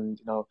down, and,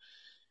 you know,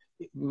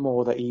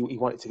 more that he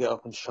wanted to get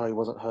up and show he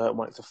wasn't hurt,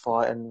 wanted to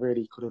fight, and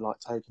really could have, like,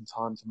 taken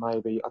time to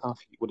maybe, I don't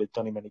think it would have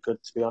done him any good,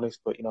 to be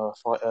honest, but, you know, a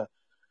fighter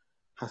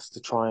has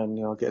to try and,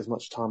 you know, get as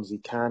much time as he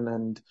can.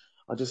 And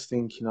I just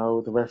think, you know,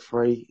 the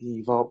referee, he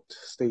evoked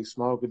Steve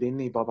Smoger, didn't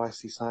he, by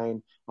basically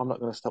saying, I'm not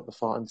going to stop the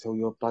fight until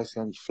you're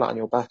basically flat on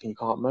your back and you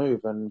can't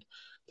move. And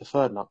the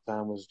third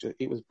knockdown was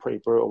pretty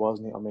brutal,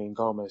 wasn't it? I mean,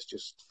 Gomez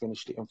just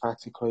finished it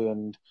emphatically,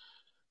 and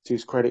to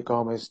his credit,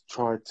 Gomez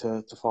tried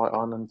to fight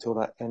on until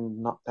that end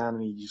knockdown,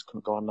 and he just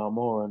couldn't go on no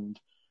more. And,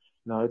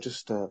 you know,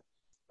 just a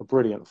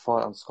brilliant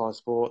fight on Sky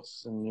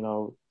Sports. And, you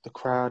know, the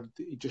crowd,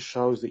 it just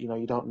shows that, you know,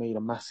 you don't need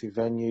a massive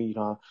venue, you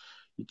know,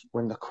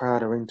 when the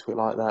crowd are into it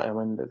like that, and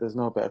when there's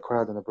no better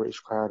crowd than the British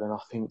crowd. And I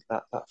think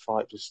that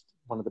fight just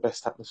one of the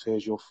best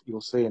atmospheres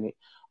you'll see in it.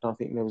 I don't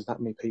think there was that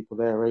many people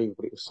there either,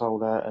 but it was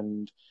sold out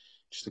and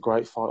just a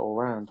great fight all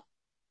round.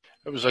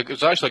 It was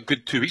actually a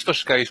good 2 weeks for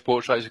Sky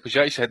Sports, actually, because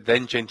you actually had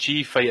the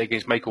Chen fight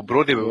against Michael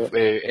Brody,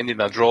 ending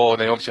in a draw,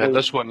 and then obviously had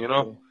this one, you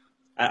know.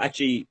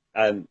 Actually,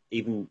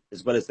 even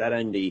as well as that,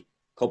 Andy,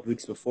 a couple of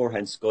weeks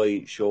beforehand,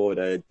 Sky showed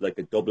a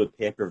double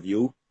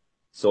pay-per-view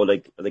So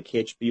like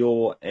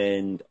HBO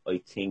and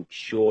I think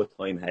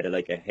Showtime had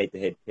a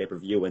head-to-head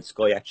pay-per-view, and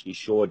Sky actually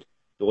showed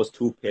those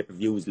two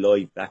pay-per-views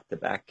live back to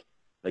back.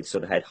 Like, so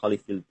they had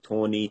Holyfield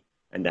Tony,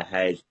 and they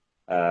had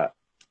I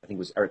think it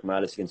was Eric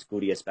Malice against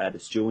Goody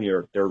Espadas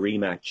Jr., their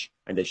rematch,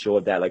 and they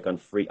showed that like on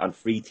free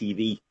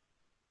TV,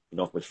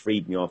 with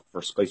free,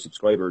 for Sky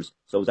subscribers.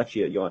 So it was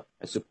actually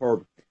a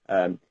superb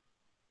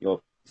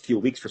few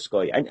weeks for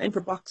Sky and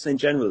for boxing in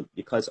general,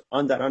 because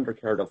on that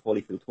undercard of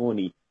Holyfield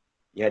Tony,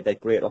 you had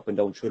that great up and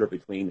down thriller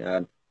between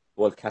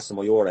both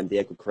Casamayor and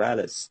Diego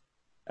Corrales.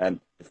 The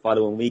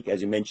following week,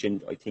 as you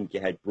mentioned, I think you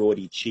had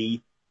Brody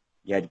Chi,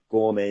 you had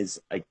Gomez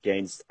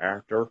against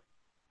Arthur,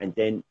 and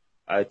then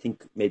I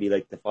think maybe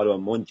like the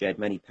following month you had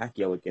Manny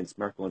Pacquiao against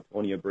Marco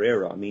Antonio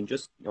Barrera. I mean,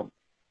 just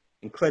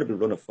incredible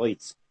run of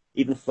fights.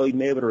 Even Floyd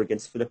Mayweather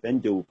against Philip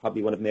Endu,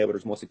 probably one of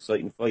Mayweather's most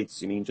exciting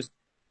fights. I mean, just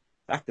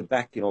back to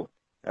back, an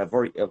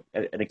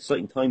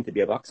exciting time to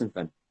be a boxing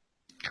fan.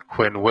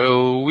 When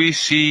will we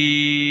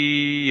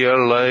see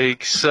your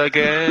likes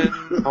again?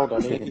 Hold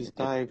on, is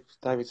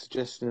David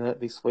suggesting that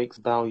this week's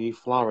Bellew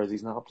Flores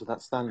is not up to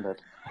that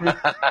standard? I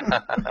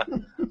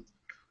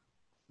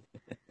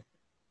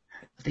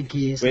think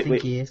he is.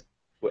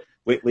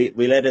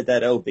 We'll edit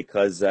that out,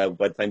 because by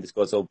the time this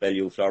goes out,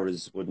 Bellew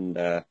Flores will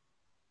have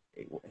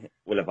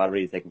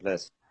already taken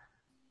place.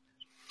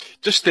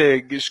 Just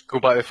go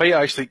back to the fight,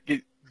 actually.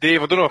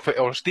 Dave, I don't know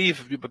or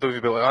Steve, I don't know if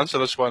you'll be able to answer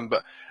this one,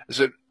 but is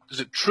it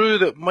true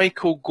that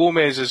Michael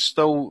Gomez is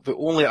still the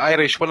only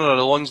Irish winner of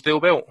the Lonsdale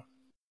belt?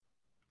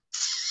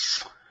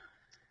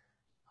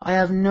 I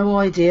have no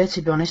idea,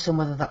 to be honest, on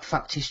whether that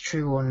fact is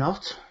true or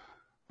not.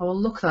 I'll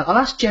look that. I'll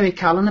ask Jerry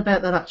Callan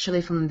about that,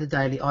 actually, from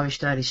the Irish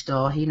Daily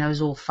Star. He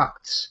knows all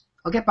facts.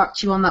 I'll get back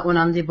to you on that one,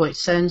 Andy, but it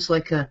sounds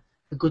like a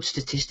good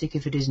statistic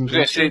if it isn't.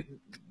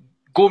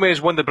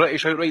 Gomez won the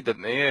British outright,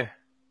 didn't he? Yeah.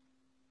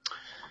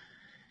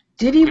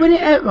 Did he win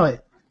it outright?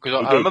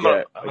 Because I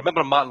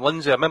remember Martin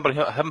Lindsay. I remember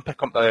him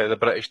pick up the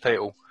British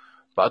title,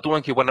 but I don't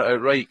think he won it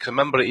outright. Because I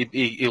remember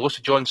he lost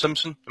to John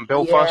Simpson in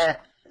Belfast. Yeah,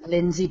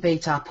 Lindsay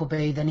beat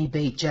Appleby, then he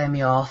beat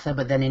Jamie Arthur,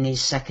 but then in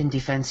his second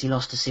defence he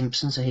lost to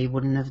Simpson, so he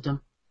wouldn't have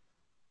done.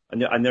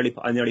 I'm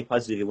nearly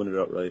positive he won it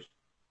outright,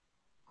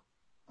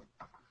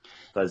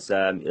 because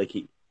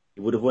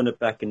he would have won it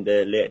back in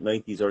the late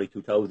 90s, early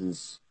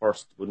 2000s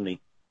first, wouldn't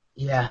he?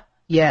 Yeah.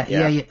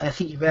 I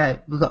think you're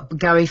right. We've got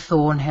Gary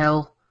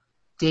Thornhill,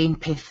 Dean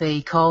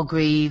Pithy, Carl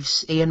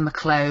Greaves, Ian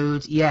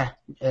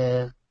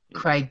McLeod,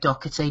 Craig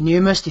Doherty,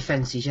 numerous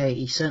defences. Yeah,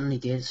 he certainly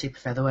did. Super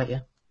featherweight, yeah.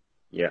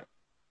 Yeah.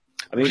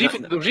 I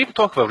mean, there was even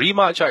talk of a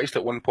rematch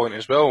actually at one point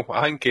as well.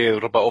 I think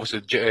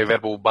obviously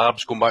verbal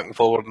barbs going back and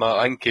forward, and that.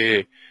 I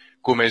think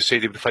Gomez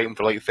said he would be fighting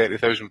for like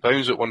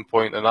 £30,000 at one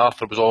point, and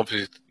Arthur was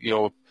obviously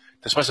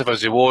dismissive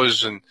as he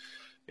was, and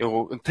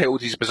entitled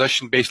to his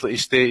position. Basically, he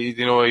stated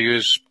he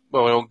was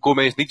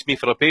Gomez needs me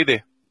for a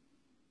payday.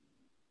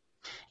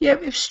 Yeah,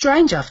 it was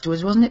strange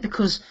afterwards, wasn't it?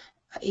 Because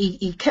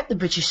he kept the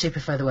British Super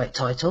Featherweight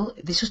title.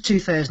 This was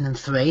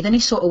 2003. Then he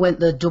sort of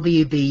went the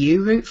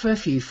WBU route for a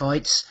few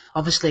fights.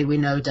 Obviously, we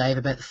know, Dave,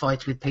 about the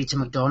fight with Peter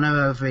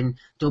McDonough over in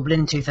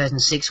Dublin in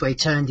 2006, where he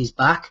turned his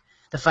back.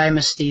 The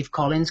famous Steve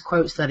Collins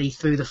quotes that he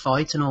threw the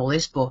fight and all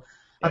this, but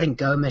I think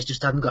Gomez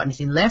just hadn't got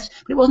anything left.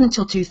 But it wasn't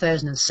until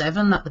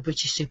 2007 that the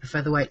British Super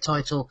Featherweight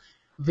title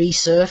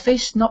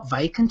resurfaced, not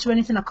vacant or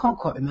anything. I can't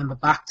quite remember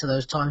back to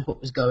those times what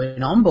was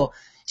going on, but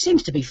it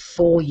seems to be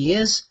 4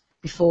 years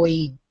before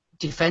he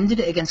defended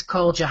it against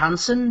Carl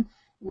Johansson.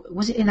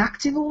 Was it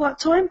inactive all that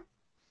time?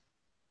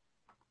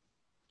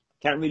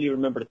 Can't really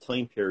remember the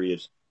time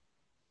period.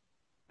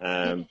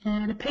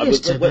 It appears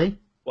to be.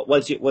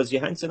 Was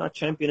Johansson not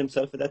champion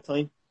himself at that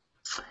time?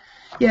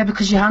 Yeah,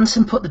 because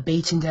Johansson put the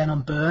beating down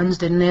on Burns,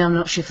 didn't he? I'm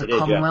not sure if the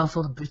Commonwealth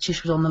or the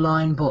British was on the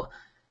line, but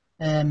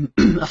I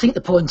think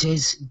the point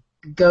is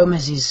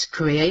Gomez's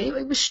career,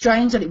 it was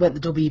strange that it went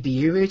the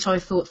WBU route. I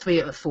thought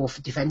 3 out of 4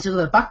 for defensive.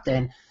 Although back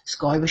then,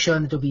 Sky was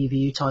showing the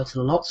WBU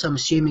title a lot, so I'm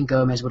assuming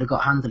Gomez would have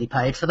got handily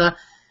paid for that.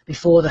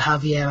 Before the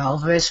Javier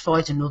Alvarez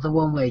fight, another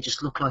one where he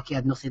just looked like he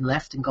had nothing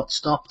left and got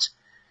stopped.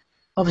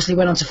 Obviously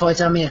went on to fight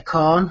Amir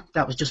Khan.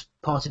 That was just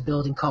part of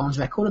building Khan's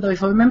record. Although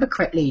if I remember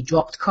correctly, he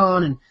dropped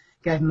Khan and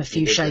gave him a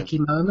few shaky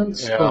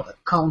moments, but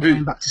Khan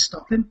came back to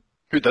stop him.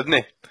 Who didn't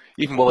he?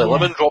 Even Willie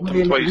Lemon dropped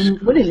him twice.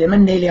 Willie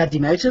Lemon nearly had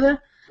him out of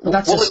there. But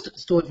that's a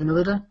story for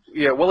another day.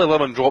 Yeah, Willie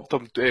Lemon dropped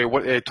him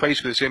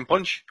twice with the same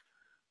punch.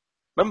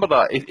 Remember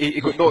that?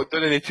 He got knocked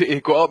down and he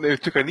got up and he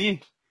took a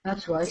knee.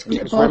 That's right.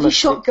 A body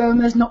shot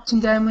Gomez knocked him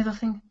down with, I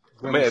think.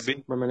 Might have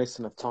been.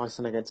 Reminiscent of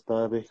Tyson against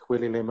Burbick,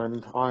 Willie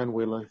Lemon, Iron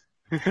Willie.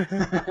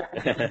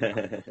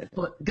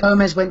 But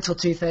Gomez went till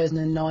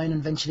 2009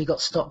 and eventually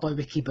got stopped by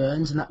Ricky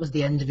Burns, and that was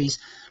the end of his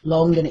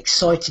long and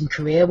exciting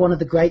career. One of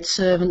the great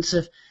servants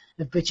of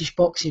British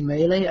boxing,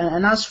 really.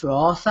 And as for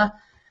Arthur,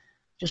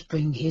 just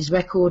bring his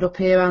record up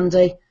here,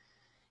 Andy.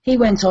 He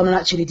went on and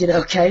actually did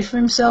okay for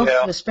himself,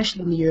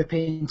 especially in the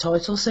European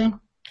title scene.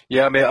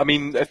 Yeah, mate. I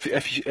mean,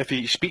 if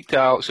you speak to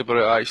Alex about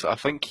it, actually, I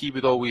think he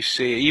would always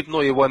say, even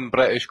though he won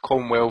British,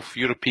 Commonwealth,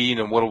 European,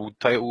 and World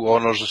title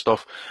honours and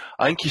stuff,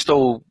 I think he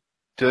still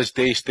to this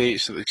day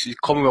states that the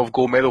Commonwealth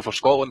gold medal for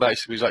Scotland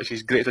actually was actually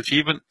his greatest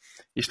achievement.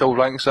 He still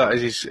ranks that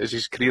as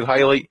his career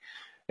highlight.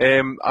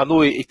 I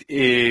know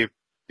he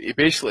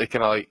basically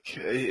kind of like,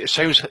 it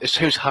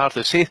sounds hard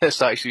to say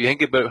this actually. You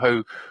think about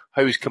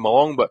how he's come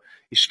along, but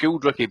he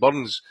schooled Ricky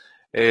Burns.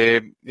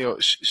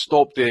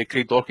 Stopped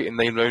Craig Docherty in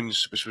 9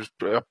 rounds, which was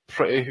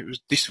it was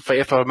a decent fight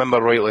if I remember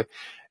rightly.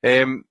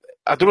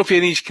 I don't know if any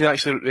of these can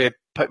actually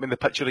put me in the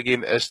picture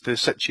again as the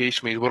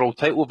situation with his world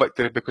title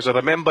victory, because I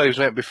remember he was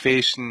meant to be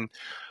facing.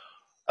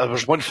 There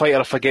was one fighter,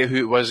 I forget who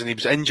it was, and he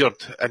was injured,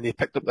 and he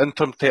picked up the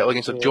interim title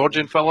against a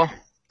Georgian fella.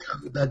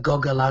 The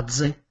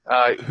Gogaladze.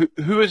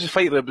 Who was the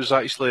fighter that was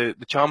actually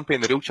the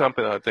champion, the real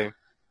champion at that time?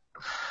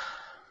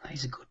 That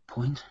is a good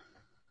point.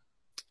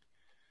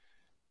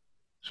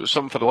 So it's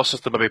something for the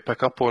listeners to maybe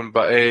pick up on.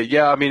 But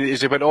I mean,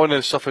 as he went on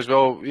and stuff as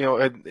well,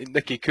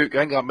 Nicky Cook, I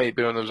think that might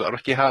be on. There was a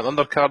Ricky Hatton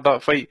undercard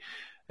that fight.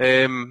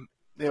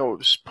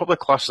 It's probably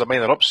classed as a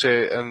minor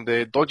upset, and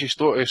dodgy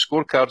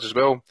scorecards as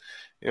well.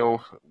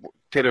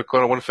 Terry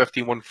O'Connor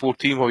 115,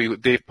 114, while you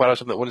got Dave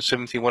Patterson at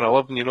 117,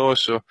 111.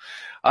 So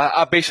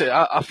I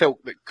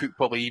felt that Cook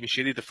probably even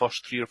shaded the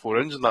first 3 or 4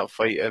 rounds in that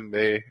fight, and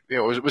it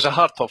was a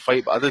hard, tough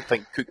fight, but I did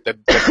think Cook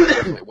did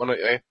definitely win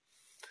it.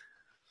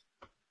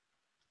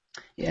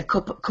 Yeah, a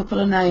couple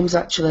of names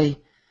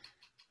actually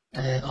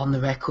on the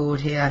record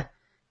here.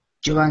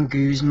 Joan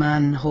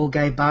Guzman,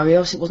 Jorge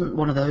Barrios. It wasn't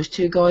one of those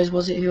 2 guys,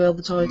 was it, who held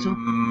the title?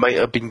 Might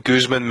have been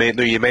Guzman, mate.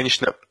 Now you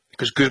mention it,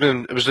 because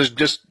Guzman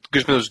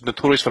was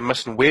notorious for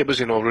missing weight, was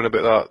he not, around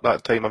about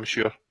that time, I'm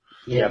sure.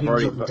 Yeah, he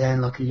was up and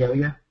down like a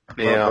yo-yo.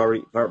 Yeah,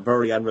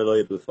 very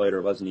unreliable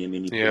fighter, wasn't he? I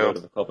mean, he pulled out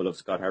of a couple of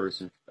Scott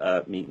Harrison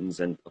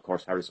meetings, and of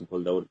course Harrison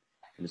pulled out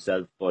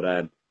himself. But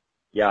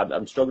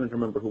I'm struggling to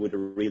remember who the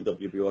real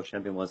WBO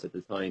champion was at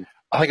the time.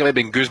 I think it might have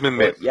been Guzman,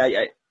 mate.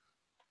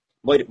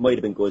 Might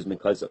have been Guzman,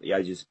 because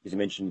as you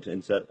mentioned,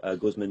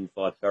 Guzman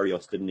fought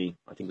Barrios, didn't he?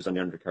 I think it was on the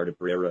undercard of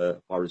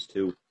Barrera Forrest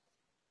too.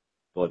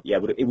 But yeah,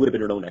 it would have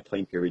been around that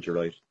time period. You're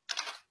right.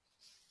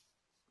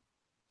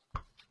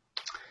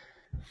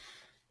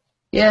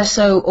 Yeah.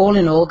 So all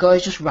in all,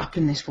 guys, just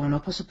wrapping this one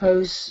up, I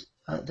suppose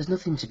there's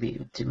nothing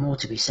more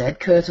to be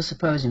said, Kurt. I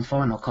suppose in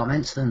final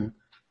comments than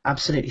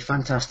absolutely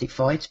fantastic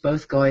fights.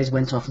 Both guys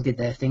went off and did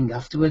their thing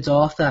afterwards.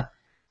 Arthur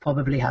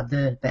probably had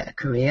the better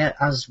career,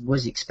 as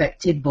was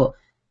expected, but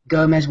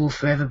Gomez will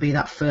forever be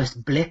that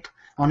first blip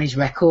on his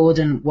record,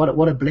 and what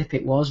a blip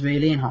it was,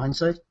 really, in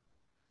hindsight.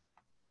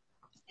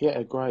 Yeah,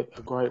 a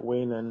great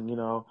win, and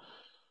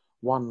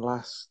one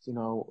last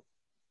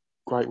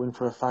great win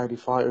for a faded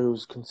fighter who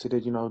was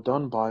considered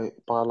done by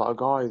a lot of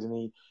guys, and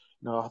he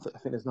I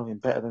think there's nothing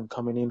better than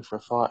coming in for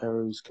a fighter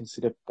who's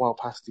considered well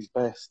past his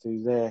best,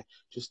 who's there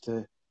just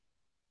to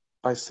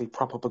basically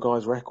prop up a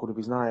guy's record of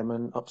his name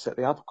and upset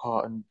the apple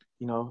cart, and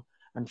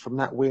and from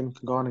that win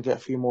can go on and get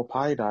a few more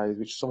paydays,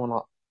 which someone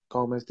like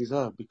Gomez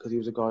deserved, because he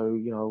was a guy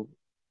who,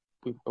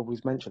 we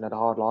always mentioned had a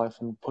hard life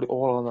and put it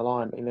all on the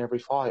line in every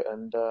fight,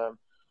 and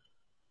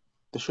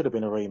there should have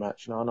been a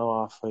rematch. I know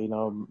Arthur,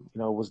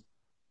 was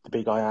the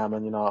big I am,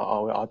 and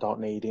I don't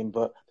need him,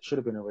 but there should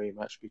have been a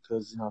rematch,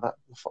 because that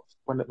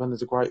when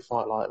there's a great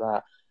fight like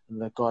that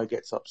and the guy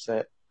gets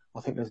upset,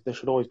 I think there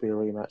should always be a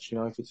rematch.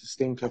 If it's a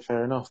stinker,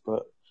 fair enough,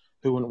 but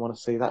who wouldn't want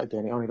to see that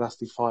again? It only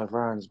lasted 5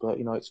 rounds, but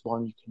it's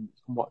one you can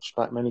watch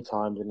back many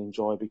times and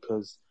enjoy,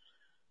 because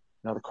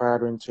the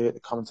crowd are into it, the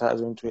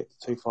commentators are into it,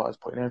 the 2 fighters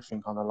putting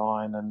everything on the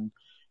line, and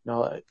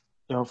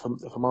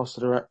for most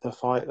of the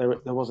fight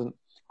there wasn't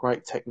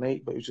great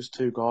technique, but it was just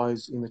 2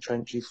 guys in the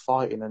trenches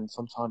fighting, and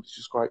sometimes it's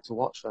just great to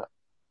watch that.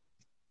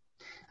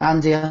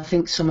 Andy, I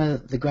think some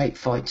of the great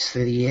fights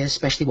through the years,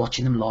 especially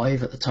watching them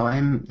live at the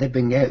time, they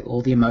bring out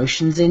all the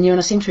emotions in you. And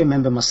I seem to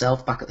remember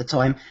myself back at the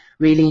time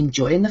really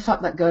enjoying the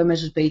fact that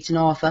Gomez was beating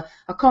Arthur.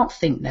 I can't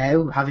think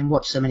now, having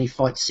watched so many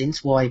fights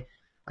since, why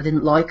I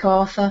didn't like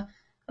Arthur.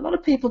 A lot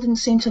of people didn't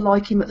seem to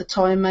like him at the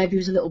time. Maybe he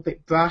was a little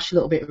bit brash, a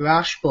little bit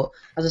rash. But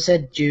as I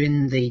said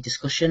during the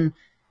discussion,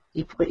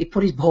 he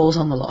put his balls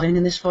on the line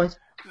in this fight.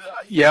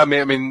 Yeah, I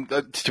mean,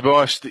 to be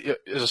honest,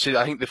 as I said,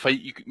 I think the fight.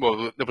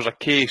 There was a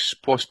case,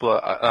 possibly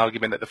an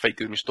argument that the fight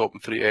could have been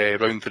stopped in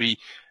round 3.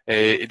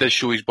 It did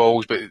show his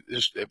balls, but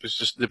it was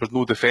just there was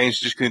no defence.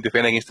 He just couldn't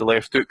defend against the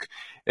left hook.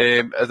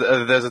 As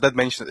I did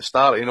mention at the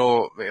start,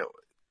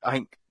 I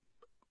think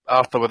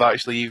Arthur would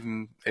actually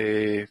even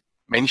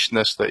mention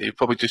this, that he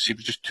was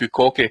just too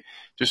cocky,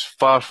 just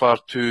far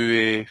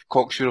too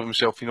cocksure of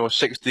himself.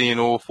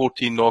 16-0,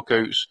 14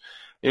 knockouts.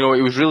 He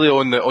was really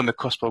on the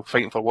cusp of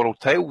fighting for a world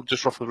title,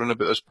 just roughly around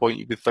about this point,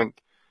 you would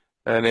think,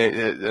 and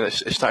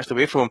it's snatched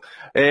away from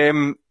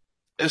him.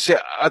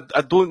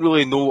 I don't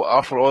really know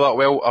Arthur all that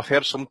well. I've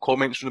heard some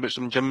comments about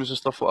some gyms and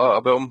stuff like that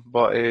about him,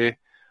 but as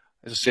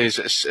I say,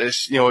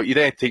 it's you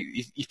then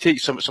take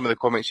some of the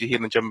comments you hear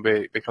in the gym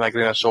with kind of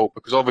grain of salt,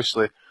 because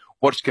obviously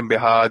words can be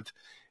had.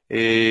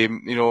 It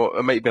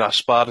might have been a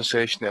sparring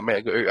session, it might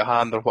have got out of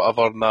hand or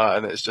whatever,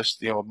 and it's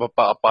just a bit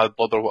of bad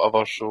blood or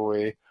whatever. So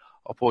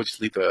I'll probably just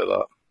leave it at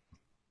that.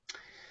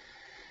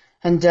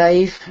 And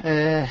Dave,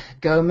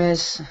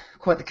 Gomez,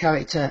 quite the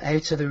character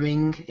out of the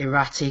ring,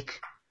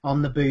 erratic,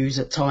 on the booze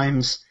at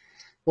times.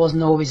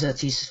 Wasn't always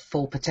at his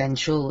full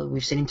potential.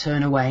 We've seen him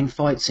turn away in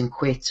fights and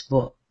quit,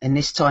 but in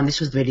this time, this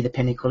was really the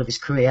pinnacle of his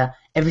career.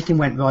 Everything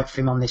went right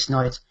for him on this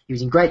night. He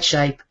was in great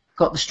shape,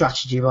 got the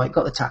strategy right,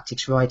 got the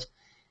tactics right.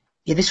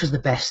 Yeah, this was the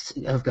best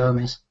of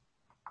Gomez.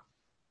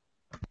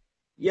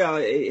 Yeah,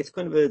 it's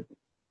kind of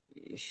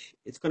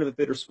a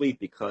bittersweet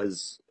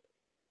because,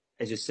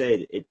 as you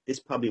said, this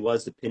probably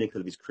was the pinnacle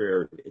of his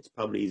career. It's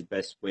probably his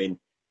best win,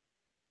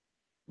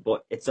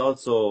 but it's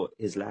also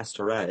his last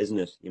hurrah, isn't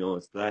it? You know,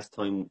 it's the last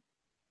time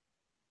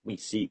we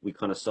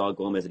kind of saw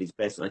Gomez at his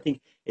best. And I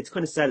think it's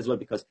kind of sad as well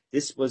because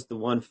this was the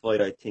one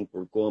fight I think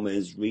where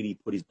Gomez really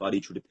put his body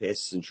through the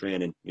paces in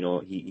training. You know,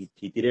 he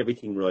did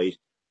everything right.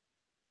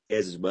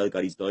 As well,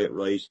 got his diet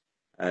right.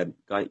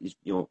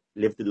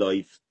 Lived the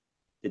life.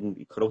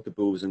 Didn't cut out the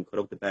booze and cut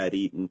out the bad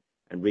eating,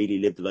 and really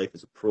lived the life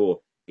as a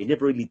pro. He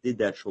never really did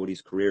that throughout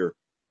his career.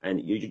 And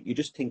you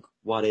just think,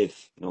 what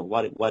if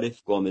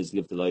Gomez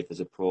lived the life as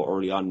a pro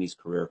early on in his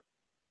career?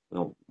 You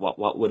know,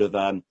 what would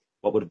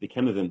have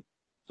become of him?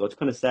 So it's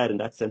kind of sad in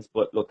that sense.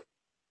 But look,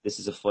 this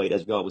is a fight,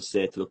 as we always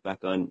say, to look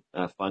back on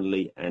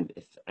fondly. And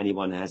if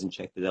anyone hasn't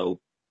checked it out,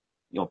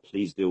 you know,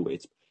 please do.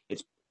 It's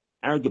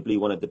arguably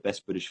one of the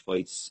best British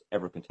fights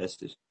ever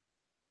contested.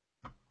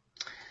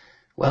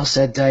 Well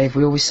said, Dave.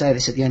 We always say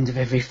this at the end of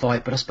every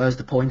fight, but I suppose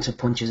the point of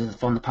Punches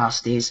from the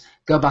Past is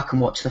go back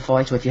and watch the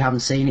fight, or if you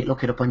haven't seen it,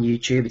 look it up on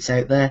YouTube. It's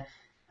out there,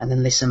 and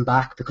then listen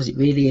back because it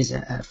really is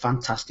a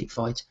fantastic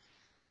fight.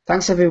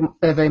 Thanks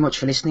very much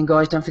for listening,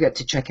 guys. Don't forget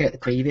to check out the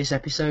previous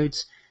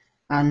episodes.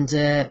 And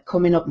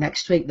coming up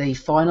next week, the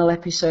final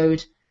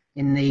episode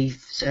in the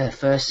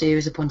first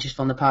series of Punches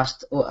from the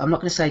Past. I'm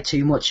not going to say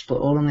too much, but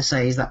all I'm going to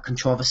say is that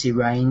controversy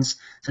reigns.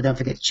 So don't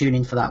forget to tune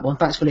in for that one.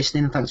 Thanks for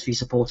listening and thanks for your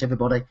support,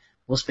 everybody.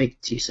 We'll speak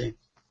to you soon.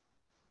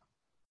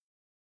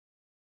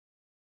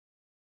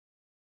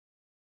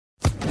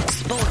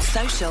 Sports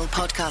Social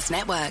Podcast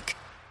Network.